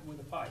impacted with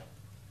a pipe.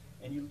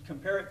 And you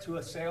compare it to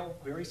a sale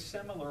very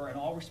similar in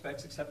all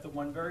respects except the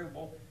one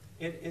variable.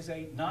 It is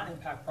a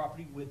non-impact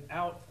property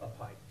without a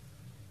pipe.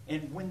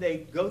 And when they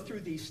go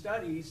through these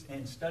studies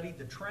and study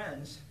the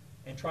trends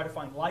and try to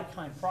find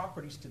like-kind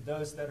properties to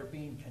those that are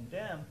being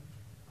condemned,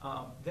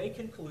 they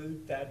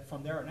conclude that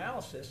from their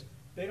analysis,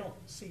 they don't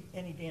see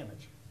any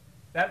damage.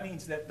 That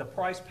means that the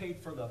price paid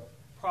for the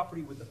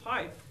property with the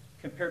pipe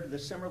compared to the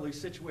similarly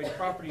situated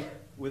property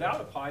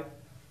without a pipe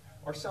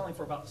are selling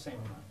for about the same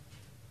amount.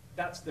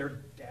 That's their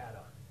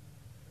data.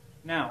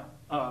 Now,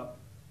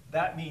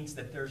 that means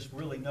that there's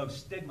really no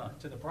stigma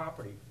to the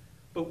property.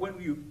 But when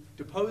you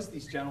depose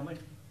these gentlemen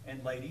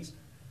and ladies,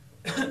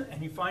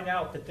 and you find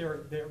out that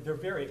they're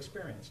very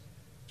experienced.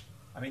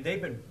 I mean,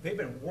 they've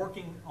been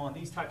working on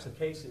these types of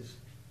cases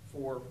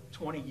for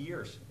 20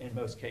 years in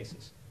most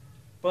cases.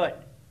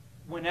 But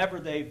whenever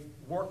they've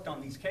worked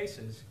on these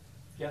cases,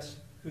 guess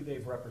who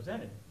they've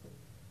represented?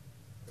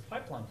 The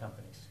pipeline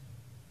companies.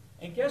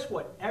 And guess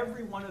what?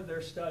 Every one of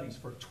their studies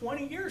for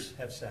 20 years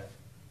have said,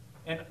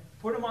 and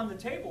put them on the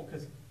table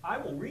because I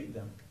will read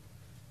them.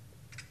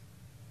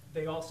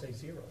 They all say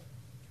 0.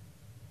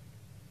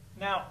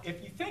 Now,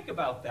 if you think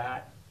about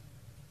that,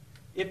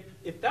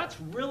 if that's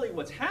really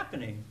what's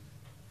happening,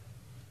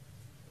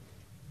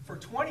 for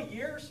 20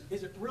 years,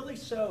 is it really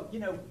so?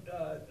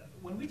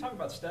 When we talk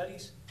about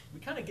studies, we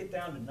kind of get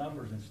down to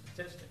numbers and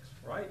statistics,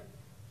 right?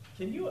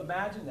 Can you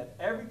imagine that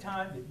every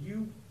time that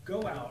you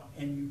go out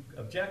and you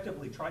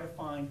objectively try to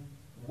find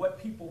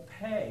what people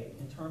pay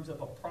in terms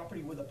of a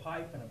property with a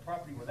pipe and a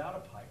property without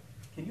a pipe,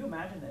 can you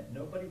imagine that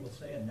nobody will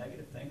say a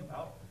negative thing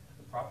about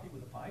the property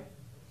with a pipe?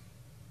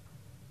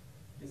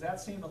 Does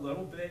that seem a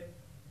little bit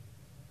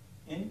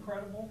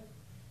incredible?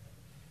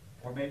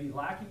 or maybe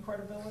lacking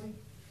credibility.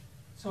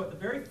 So at the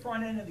very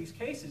front end of these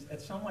cases,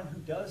 as someone who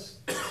does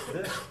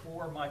this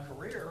for my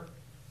career,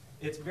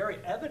 it's very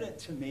evident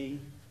to me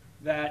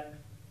that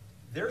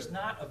there's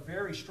not a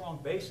very strong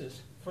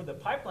basis for the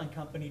pipeline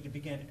company to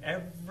begin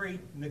every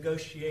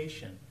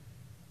negotiation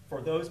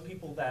for those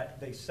people that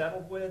they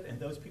settled with and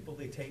those people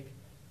they take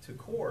to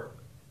court.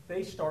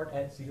 They start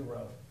at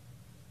zero.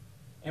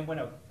 And when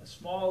a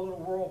small little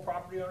rural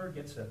property owner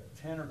gets a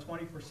 10 or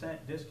 20%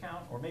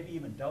 discount, or maybe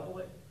even double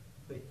it,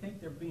 they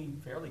think they're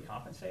being fairly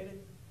compensated.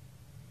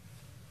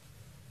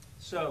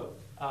 So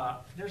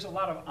there's a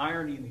lot of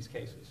irony in these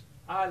cases.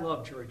 I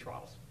love jury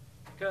trials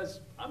because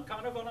I'm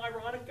kind of an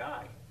ironic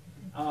guy.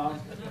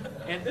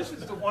 And this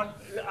is the one,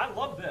 I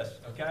love this,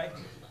 okay?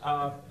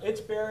 It's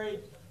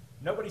buried,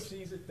 nobody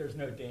sees it, there's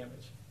no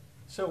damage.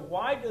 So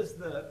why does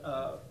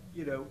the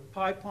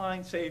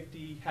Pipeline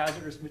Safety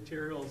Hazardous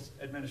Materials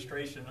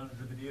Administration under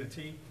the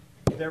DOT,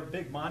 their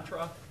big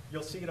mantra,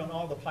 you'll see it on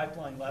all the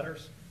pipeline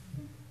letters,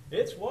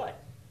 it's what?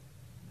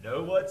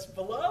 Know what's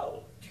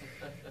below,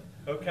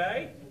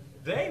 okay?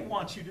 They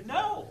want you to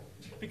know,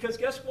 because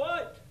guess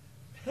what?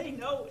 They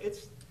know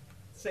it's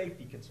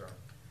safety concern.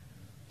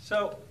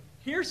 So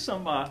here's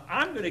some,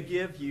 I'm going to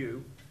give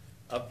you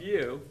a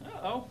view.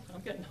 Uh-oh,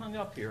 I'm getting hung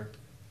up here.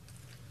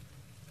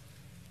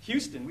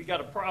 Houston, we got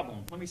a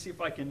problem. Let me see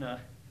if I can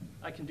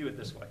do it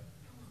this way.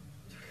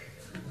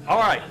 All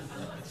right,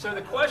 so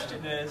the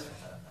question is,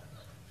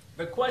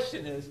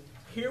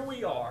 here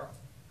we are,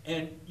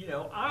 and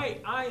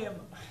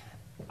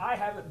I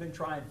haven't been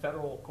trying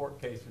federal court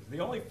cases. The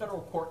only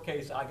federal court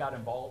case I got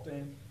involved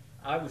in,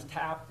 I was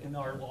tapped in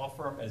our law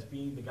firm as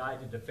being the guy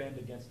to defend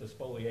against a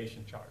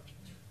spoliation charge.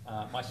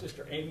 My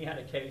sister Amy had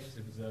a case.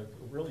 It was a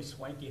really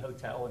swanky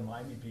hotel in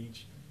Miami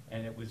Beach,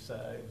 and it was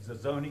a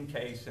zoning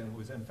case, and it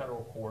was in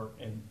federal court.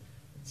 And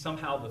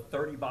somehow the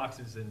 30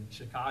 boxes in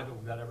Chicago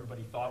that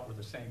everybody thought were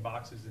the same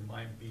boxes in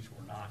Miami Beach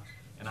were not.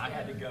 And I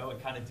had to go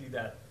and kind of do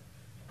that.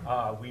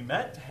 We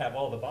meant to have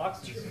all the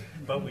boxes,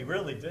 but we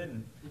really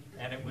didn't.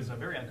 And it was a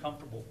very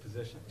uncomfortable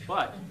position.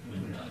 But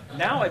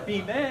now at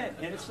BMN,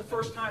 and it's the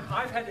first time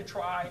I've had to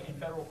try in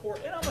federal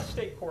court, and I'm a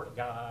state court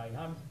guy.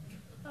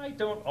 I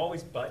don't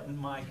always button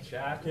my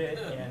jacket,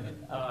 and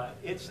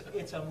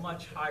it's a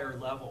much higher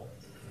level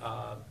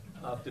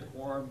of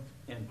decorum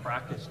and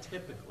practice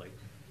typically.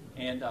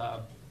 And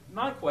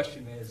my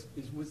question is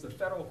was the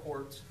federal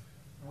courts,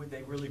 would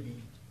they really be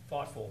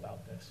thoughtful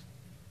about this?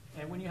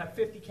 And when you have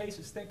 50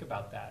 cases, think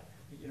about that.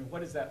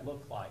 What does that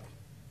look like?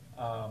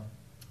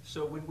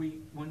 So when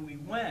we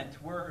went,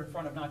 we're in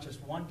front of not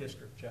just one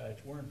district judge.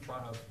 We're in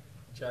front of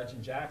a judge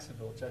in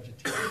Jacksonville, a judge in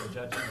Tampa, a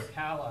judge in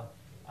Ocala.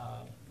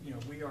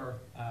 We are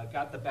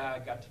got the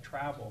bag, got to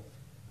travel,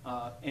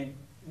 and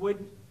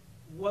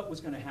what was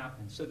going to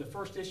happen? So the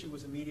first issue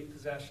was immediate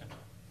possession,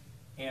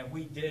 and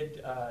we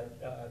did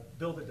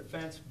build a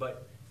defense,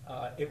 but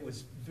it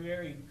was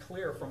very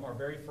clear from our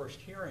very first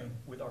hearing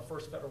with our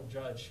first federal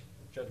judge,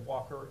 Judge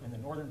Walker in the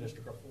Northern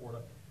District of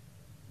Florida,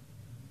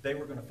 they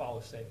were going to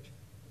follow Sage.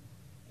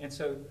 And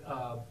so,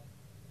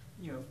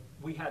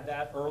 we had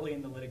that early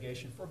in the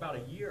litigation for about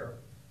a year.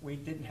 We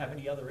didn't have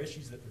any other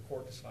issues that the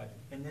court decided.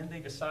 And then they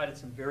decided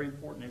some very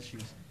important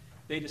issues.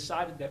 They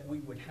decided that we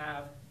would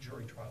have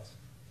jury trials.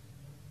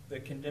 The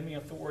condemning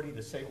authority,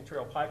 the Sable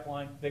Trail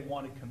Pipeline, they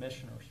wanted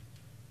commissioners.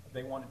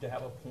 They wanted to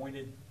have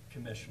appointed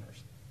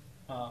commissioners.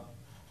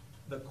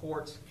 The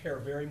courts care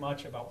very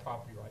much about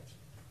property rights.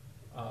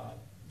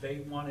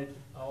 They wanted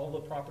all the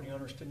property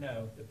owners to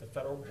know that the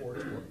federal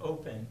courts were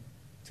open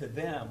to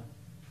them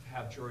to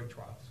have jury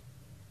trials.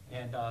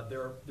 And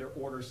their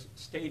orders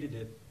stated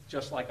it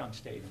just like I'm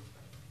stating.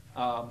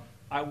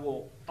 I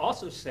will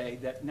also say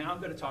that now I'm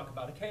going to talk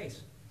about a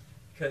case,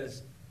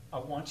 because I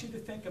want you to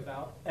think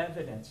about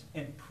evidence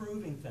and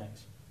proving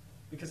things,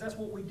 because that's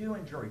what we do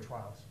in jury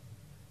trials.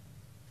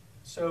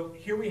 So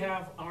here we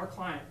have our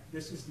client.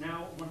 This is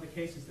now one of the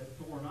cases that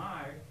Thor and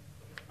I,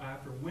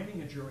 after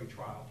winning a jury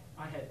trial,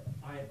 I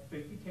had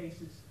 50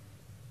 cases,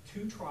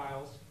 2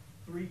 trials,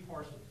 3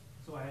 parcels.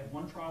 So I had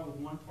one trial with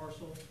 1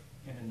 parcel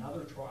and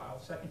another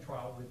trial, second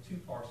trial with 2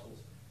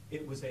 parcels.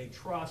 It was a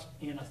trust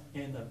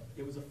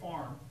it was a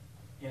farm,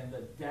 and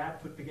the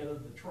dad put together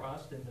the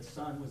trust and the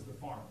son was the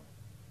farmer.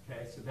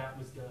 Okay, so that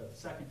was the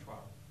second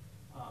trial.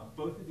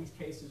 Both of these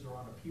cases are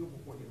on appeal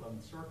before the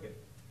 11th Circuit.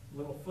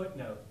 Little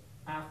footnote,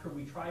 after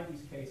we tried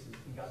these cases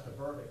and got the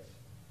verdicts,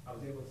 I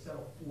was able to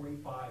settle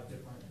 45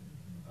 different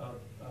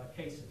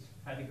cases.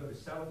 Had to go to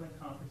settlement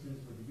conferences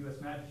with the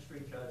U.S.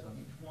 Magistrate Judge on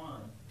each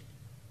one,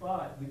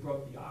 but we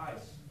broke the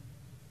ice.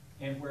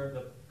 And where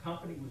the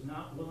company was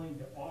not willing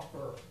to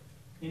offer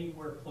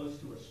anywhere close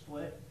to a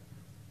split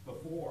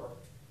before,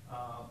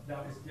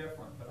 that was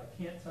different. But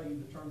I can't tell you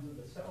the terms of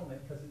the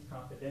settlement because it's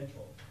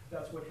confidential.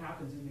 That's what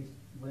happens in these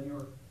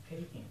linear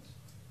takings.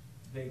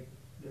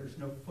 There's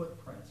no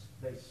footprints.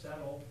 They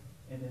settle,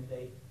 and then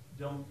they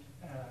don't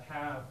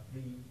have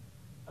the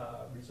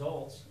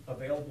results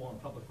available on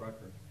public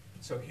record.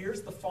 So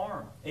here's the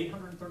farm,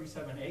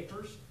 837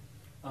 acres.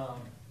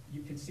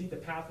 You can see the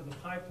path of the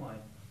pipeline.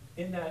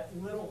 In that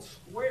little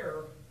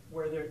square,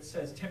 where it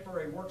says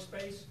temporary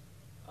workspace,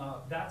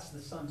 that's the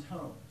son's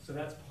home. So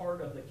that's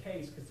part of the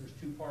case because there's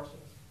 2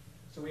 parcels.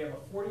 So we have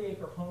a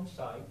 40-acre home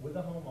site with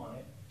a home on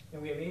it,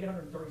 and we have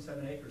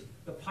 837 acres.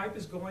 The pipe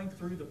is going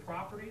through the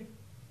property,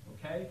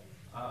 okay?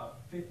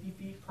 50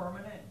 feet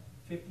permanent,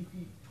 50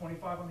 feet,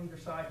 25 on either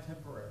side,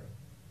 temporary.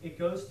 It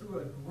goes through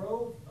a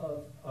grove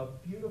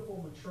of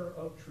beautiful mature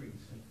oak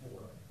trees in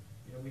Florida.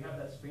 You know, we have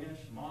that Spanish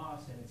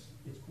moss, and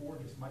it's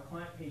gorgeous. My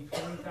client paid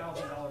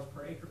 $20,000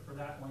 per acre for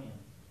that land.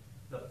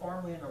 The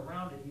farmland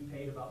around it, he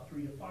paid about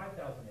 3,000 to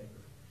 5,000 acres.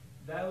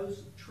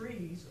 Those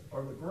trees,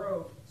 or the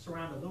grove,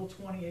 surround a little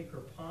 20-acre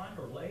pond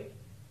or lake,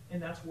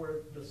 and that's where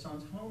the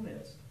son's home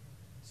is.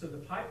 So the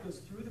pipe goes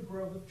through the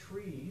grove of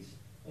trees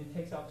and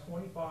takes out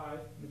 25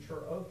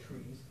 mature oak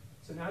trees.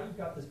 So now you've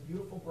got this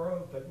beautiful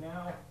grove, but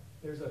now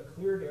there's a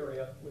cleared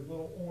area with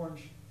little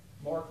orange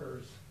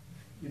markers.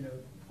 You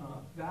know,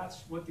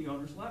 that's what the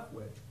owner's left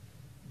with.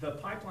 The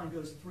pipeline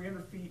goes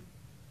 300 feet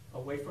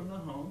away from the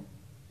home,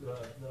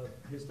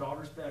 his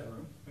daughter's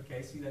bedroom.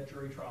 Okay, see that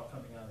jury trial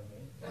coming out of me.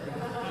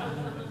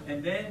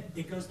 And then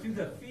it goes through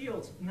the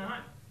fields,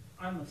 not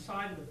on the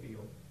side of the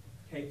field,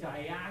 okay,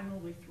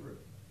 diagonally through.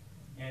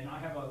 And I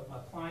have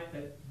a client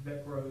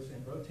that grows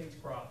and rotates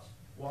crops,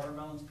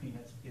 watermelons,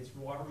 peanuts. It's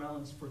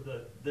watermelons for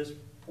this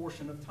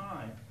portion of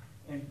time.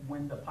 And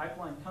when the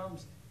pipeline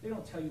comes, they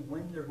don't tell you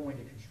when they're going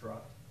to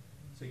construct.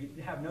 So you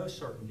have no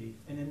certainty.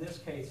 And in this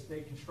case,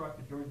 they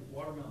constructed during the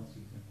watermelon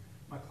season.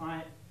 My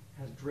client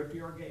has drip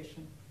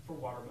irrigation for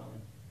watermelon.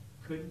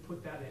 Couldn't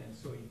put that in,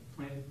 so he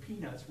planted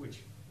peanuts, which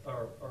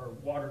are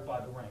watered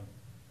by the rain.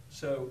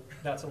 So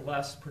that's a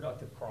less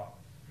productive crop.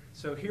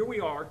 So here we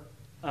are.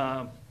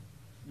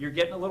 You're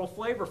getting a little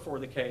flavor for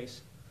the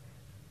case.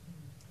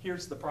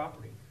 Here's the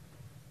property.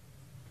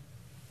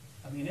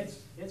 I mean,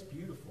 it's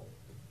beautiful.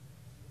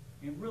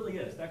 It really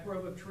is. That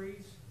grove of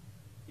trees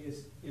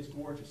is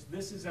gorgeous.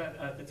 This is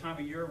at the time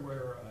of year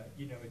where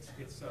you know, it's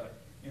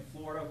in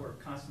Florida, we're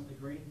constantly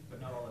green, but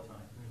not all the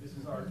time. This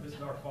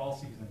is our fall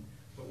season,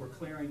 but we're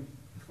clearing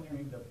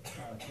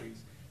the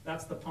trees.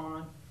 That's the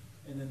pond,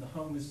 and then the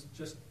home is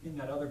just in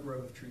that other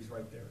grove of trees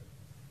right there.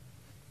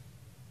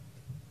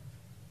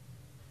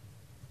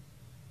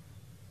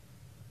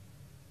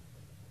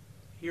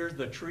 Here's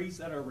the trees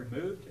that are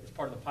removed as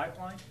part of the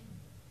pipeline.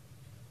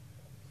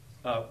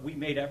 We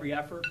made every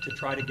effort to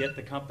try to get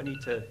the company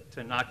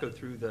to not go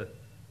through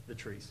the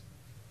trees.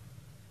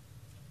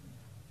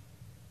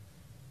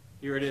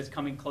 Here it is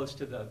coming close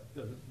to the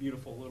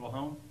beautiful little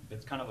home.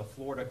 It's kind of a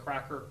Florida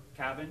cracker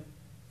cabin.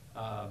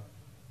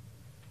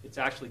 It's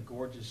actually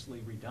gorgeously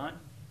redone.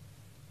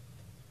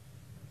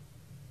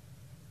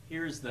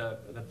 Here's the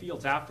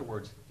fields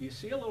afterwards. Do you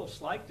see a little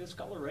slight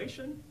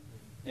discoloration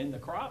in the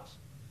crops?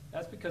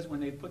 That's because when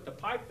they put the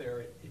pipe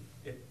there,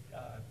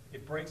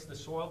 it breaks the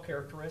soil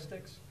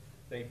characteristics.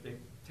 They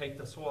take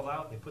the soil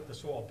out, they put the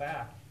soil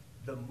back.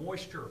 The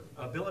moisture,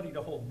 ability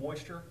to hold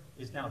moisture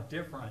is now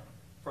different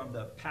from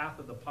the path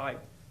of the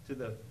pipe to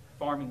the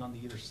farming on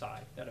the other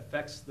side. That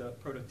affects the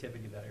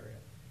productivity of that area.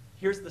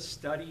 Here's the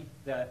study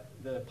that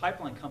the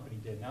pipeline company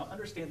did. Now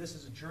understand this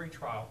is a jury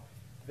trial.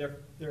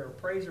 Their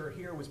appraiser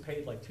here was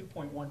paid like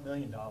 $2.1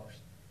 million.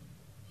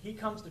 He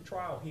comes to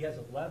trial, he has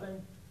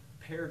 11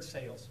 paired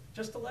sales,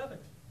 just 11,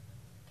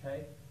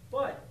 okay?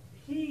 But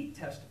he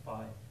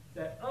testified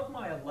that of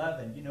my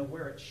 11, you know,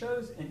 where it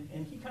shows,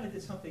 and he kind of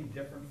did something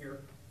different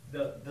here,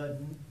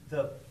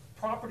 the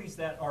properties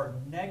that are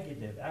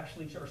negative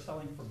actually are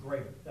selling for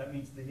greater. That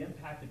means the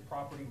impacted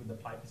property with the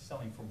pipe is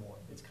selling for more.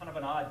 It's kind of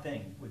an odd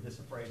thing with this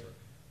appraiser.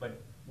 But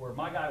where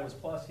my guy was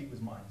plus, he was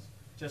minus.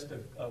 Just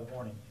a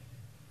warning.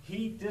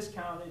 He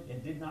discounted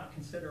and did not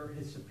consider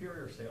his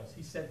superior sales.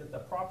 He said that the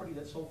property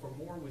that sold for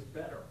more was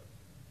better.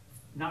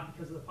 Not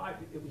because of the pipe,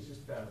 it was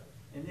just better.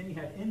 And then he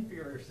had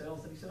inferior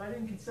sales, and he said, I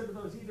didn't consider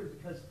those either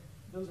because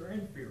those are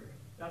inferior.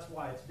 That's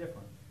why it's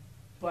different.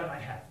 But I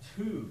have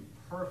 2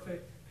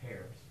 perfect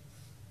pairs.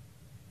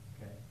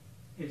 Okay?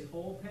 His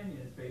whole opinion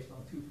is based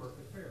on 2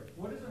 perfect pairs.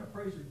 What does an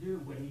appraiser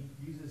do when he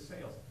uses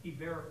sales? He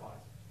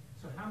verifies.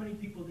 So how many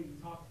people did he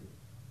talk to?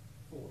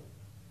 4.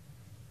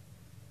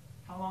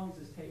 How long is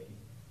this taking?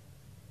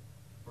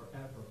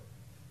 Forever.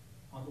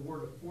 On the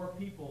word of 4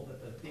 people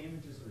that the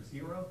damages are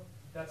 0,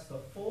 that's the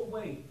full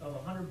weight of a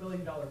 $100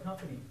 billion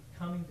company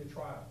coming to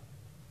trial.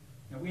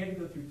 Now we had to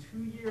go through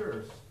 2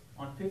 years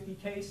on 50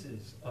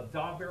 cases of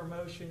Daubert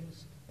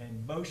motions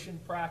and motion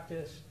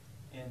practice,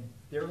 and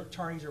their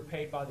attorneys are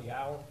paid by the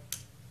hour.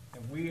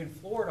 And we in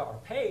Florida are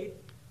paid,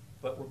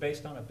 but we're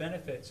based on a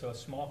benefit, so a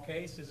small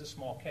case is a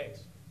small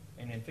case.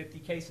 And in 50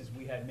 cases,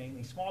 we had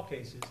mainly small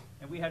cases,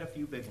 and we had a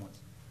few big ones.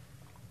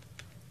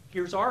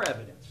 Here's our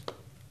evidence.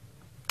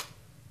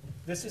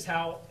 This is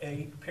how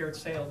a paired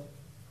sale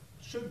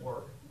should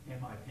work, in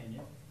my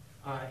opinion.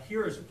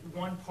 Here is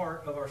one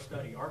part of our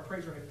study. Our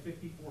appraiser had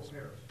 54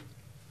 pairs.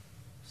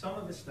 Some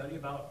of the study,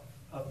 about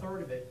a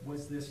third of it,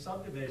 was this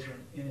subdivision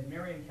in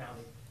Marion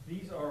County.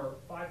 These are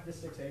 5 to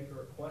 6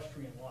 acre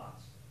equestrian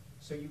lots.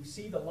 So you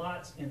see the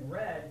lots in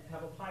red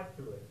have a pipe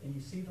through it, and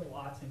you see the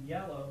lots in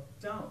yellow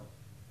don't.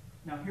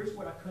 Now here's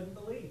what I couldn't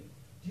believe.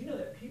 Do you know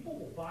that people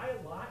will buy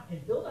a lot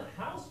and build a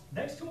house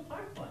next to a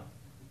pipeline?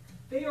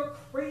 They are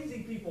crazy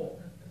people,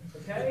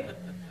 okay?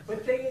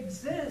 But they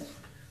exist.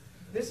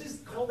 This is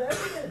called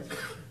evidence.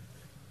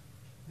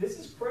 This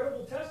is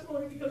credible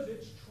testimony because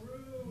it's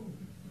true.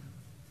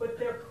 But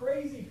they're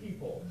crazy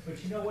people.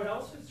 But you know what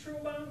else is true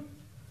about them?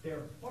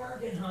 They're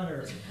bargain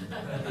hunters.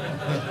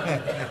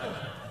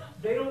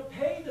 They don't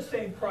pay the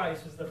same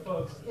price as the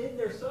folks in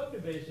their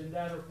subdivision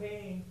that are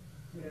paying,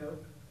 you know,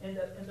 and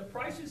the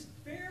prices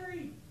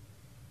vary.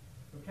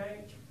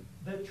 Okay?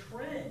 The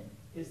trend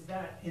is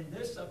that in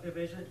this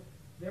subdivision,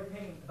 they're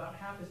paying about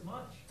half as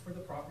much for the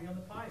property on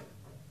the pipe.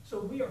 So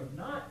we are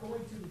not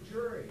going to the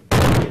jury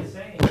and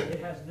saying it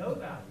has no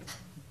value.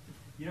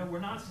 You know, we're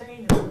not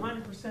saying it's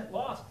 100%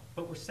 loss,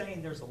 but we're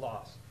saying there's a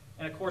loss.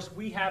 And of course,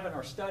 we have in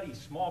our studies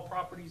small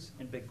properties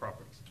and big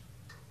properties.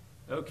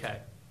 Okay,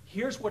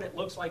 here's what it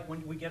looks like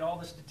when we get all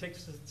the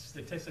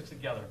statistics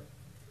together.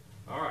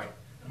 All right,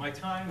 my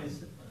time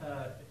is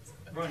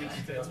running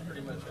still.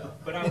 Pretty much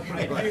out. But can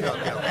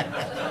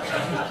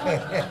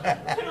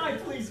I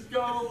please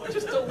go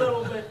just a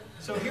little bit?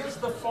 So here's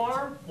the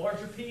farm,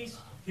 larger piece.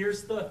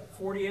 Here's the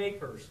 40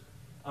 acres.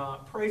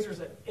 Appraisers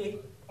at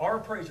our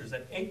appraisers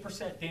at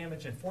 8%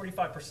 damage and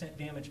 45%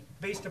 damage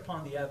based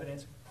upon the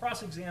evidence.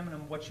 Cross-examine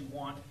them what you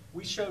want.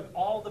 We showed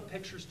all the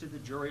pictures to the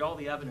jury, all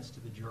the evidence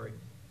to the jury.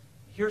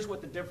 Here's what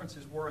the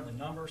differences were in the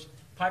numbers.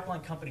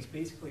 Pipeline companies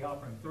basically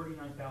offering $39,100.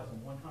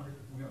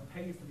 We're going to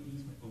pay you for the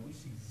easement, but we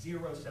see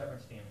 0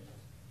 severance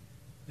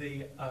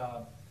damages.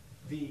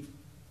 The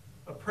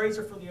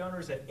appraiser for the owner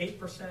is at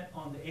 8%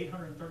 on the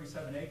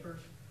 837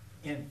 acres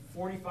and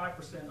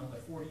 45% on the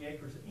 40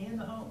 acres in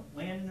the home,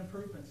 land and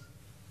improvements.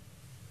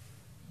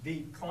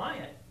 The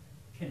client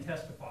can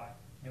testify,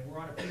 and we're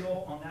on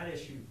appeal on that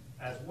issue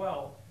as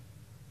well.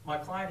 My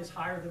client is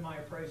higher than my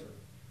appraiser,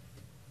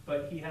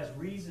 but he has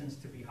reasons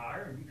to be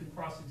higher, and you can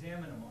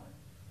cross-examine him on it.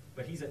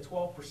 But he's at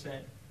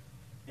 12%,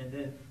 and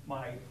then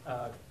my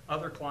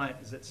other client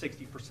is at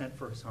 60%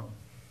 for his home.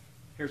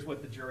 Here's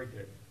what the jury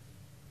did.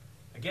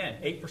 Again,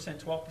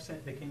 8%,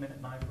 12%, they came in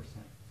at 9%.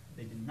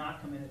 They did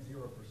not come in at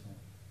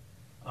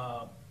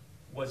 0%.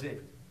 Was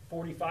it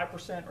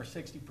 45% or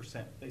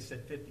 60%? They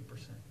said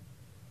 50%.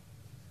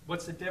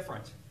 What's the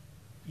difference?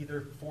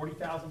 Either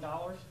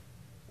 $40,000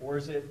 or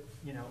is it,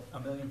 you know,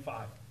 $1.5 million?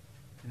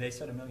 And they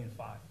said $1.5 million,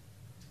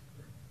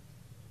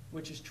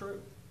 which is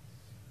true.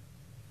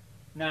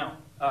 Now,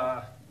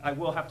 I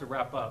will have to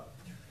wrap up.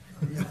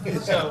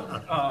 So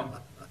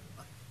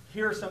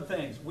here are some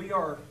things. We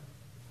are,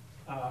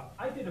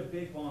 I did a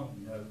big long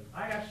note.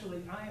 I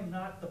am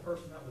not the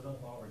person that was on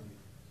law review.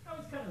 I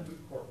was kind of a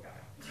moot court guy.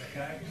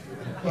 Okay,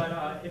 but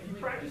if you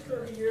practice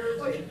 30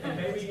 years and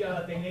maybe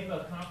they name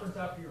a conference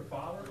after your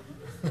father,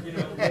 you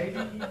know,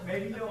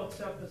 maybe they'll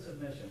accept the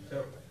submission.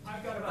 So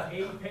I've got about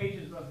 80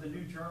 pages of the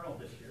new journal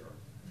this year.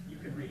 You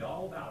can read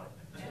all about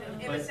it.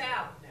 And it's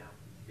out now.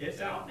 It's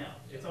out now.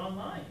 It's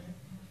online,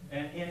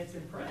 and it's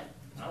in print.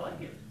 I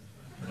like it.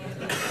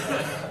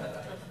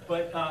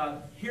 But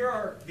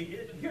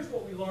here's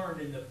what we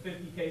learned in the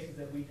 50 cases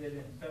that we did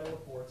in federal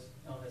courts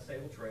on the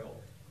Sable Trail.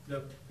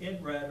 The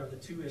in red are the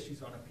 2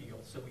 issues on appeal.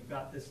 So we've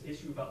got this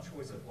issue about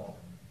choice of law.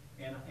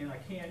 And I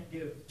can't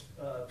give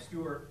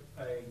Stewart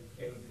a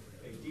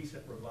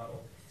decent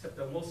rebuttal, except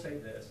I will say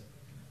this.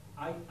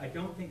 I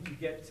don't think you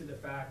get to the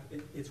fact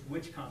it's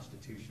which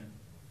Constitution.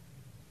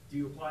 Do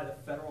you apply the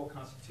federal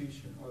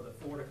Constitution or the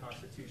Florida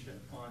Constitution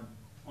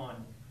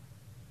on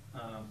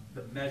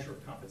the measure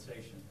of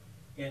compensation?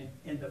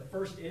 And the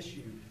first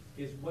issue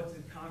is, what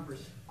did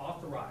Congress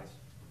authorize?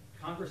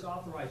 Congress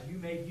authorized you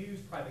may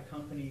use private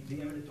company, the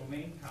eminent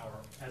domain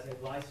power, as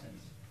a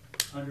license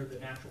under the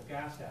Natural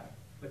Gas Act.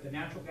 But the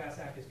Natural Gas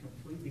Act is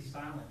completely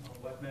silent on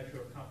what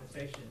measure of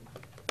compensation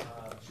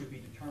should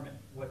be determined,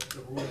 what the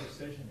rule of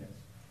decision is.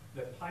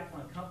 The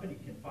pipeline company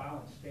can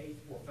file in state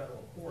or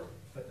federal court,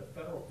 but the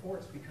federal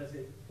courts, because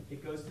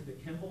it goes to the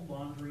Kimball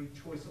Laundrie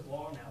choice of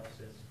law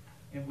analysis,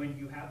 and when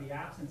you have the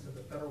absence of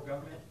the federal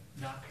government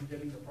not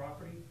condemning the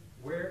property,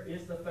 where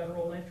is the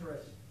federal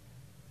interest?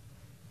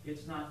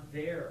 It's not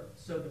there.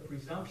 So the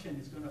presumption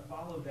is going to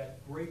follow that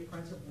great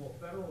principle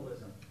of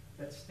federalism,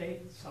 that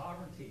state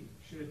sovereignty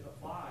should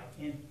apply.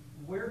 And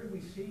where do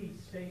we see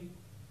state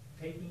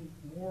taking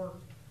more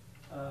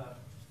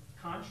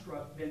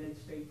construct than its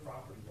state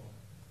property law?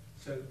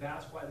 So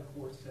that's why the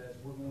court says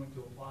we're going to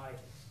apply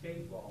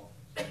state law.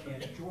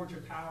 And Georgia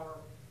Power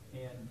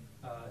and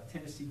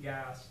Tennessee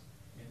Gas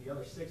and the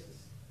other 6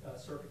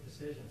 circuit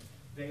decisions,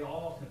 they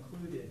all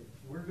concluded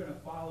we're going to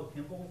follow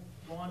Kimball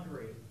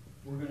Laundrie.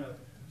 We're going to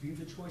do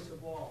the choice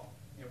of law,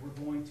 and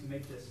we're going to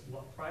make this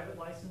private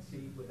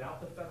licensee without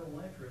the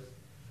federal interest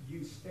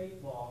use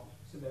state law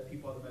so that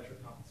people have a measure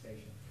of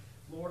compensation.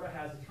 Florida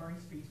has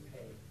attorney's fees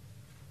paid,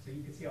 so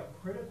you can see how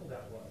critical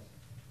that was.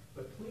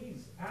 But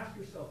please ask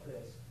yourself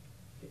this: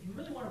 if you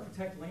really want to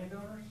protect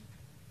landowners,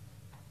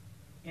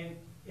 and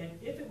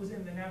if it was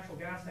in the Natural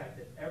Gas Act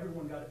that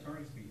everyone got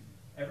attorney's fees,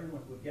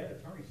 everyone would get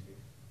attorney's fees.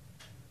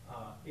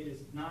 It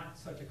is not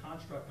such a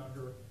construct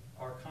under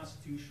our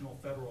constitutional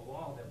federal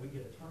law that we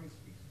get attorney's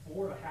fees.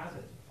 Florida has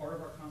it, it's part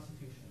of our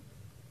Constitution.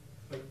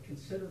 But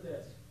consider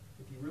this,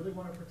 if you really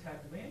want to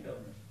protect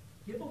landowners,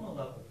 give them a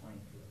level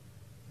playing field.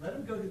 Let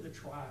them go to the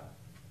trial.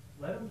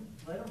 Let them,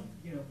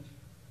 you know,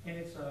 and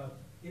it's,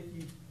 if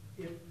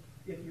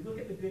you look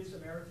at the Good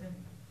Samaritan,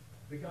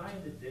 the guy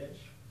in the ditch,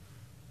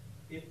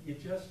 if you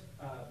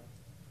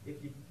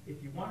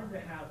want him to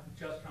have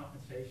just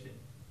compensation,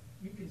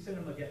 you can send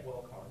him a get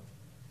well card.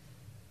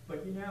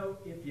 But you know,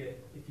 if you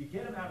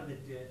get him out of the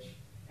ditch,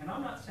 and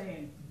I'm not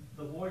saying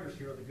the lawyers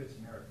here are the Good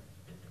Samaritans,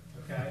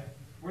 okay?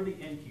 We're the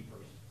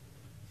innkeepers.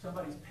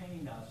 Somebody's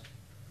paying us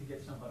to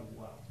get somebody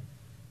well.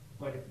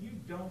 But if you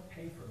don't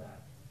pay for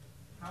that,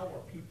 how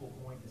are people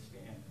going to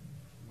stand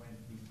when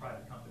these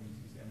private companies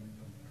use eminent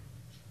domain?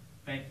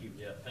 Thank you.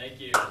 Yeah, thank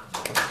you.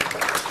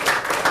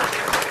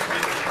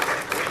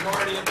 We've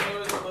already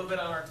imposed a little bit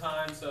on our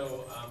time,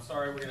 so I'm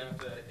sorry, we're going to have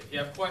to, if you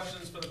have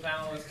questions for the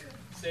panelists,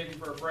 save them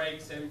for a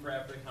break, save them for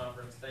after the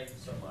conference. Thank you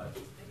so much.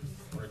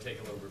 We're going to take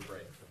a little bit of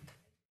break.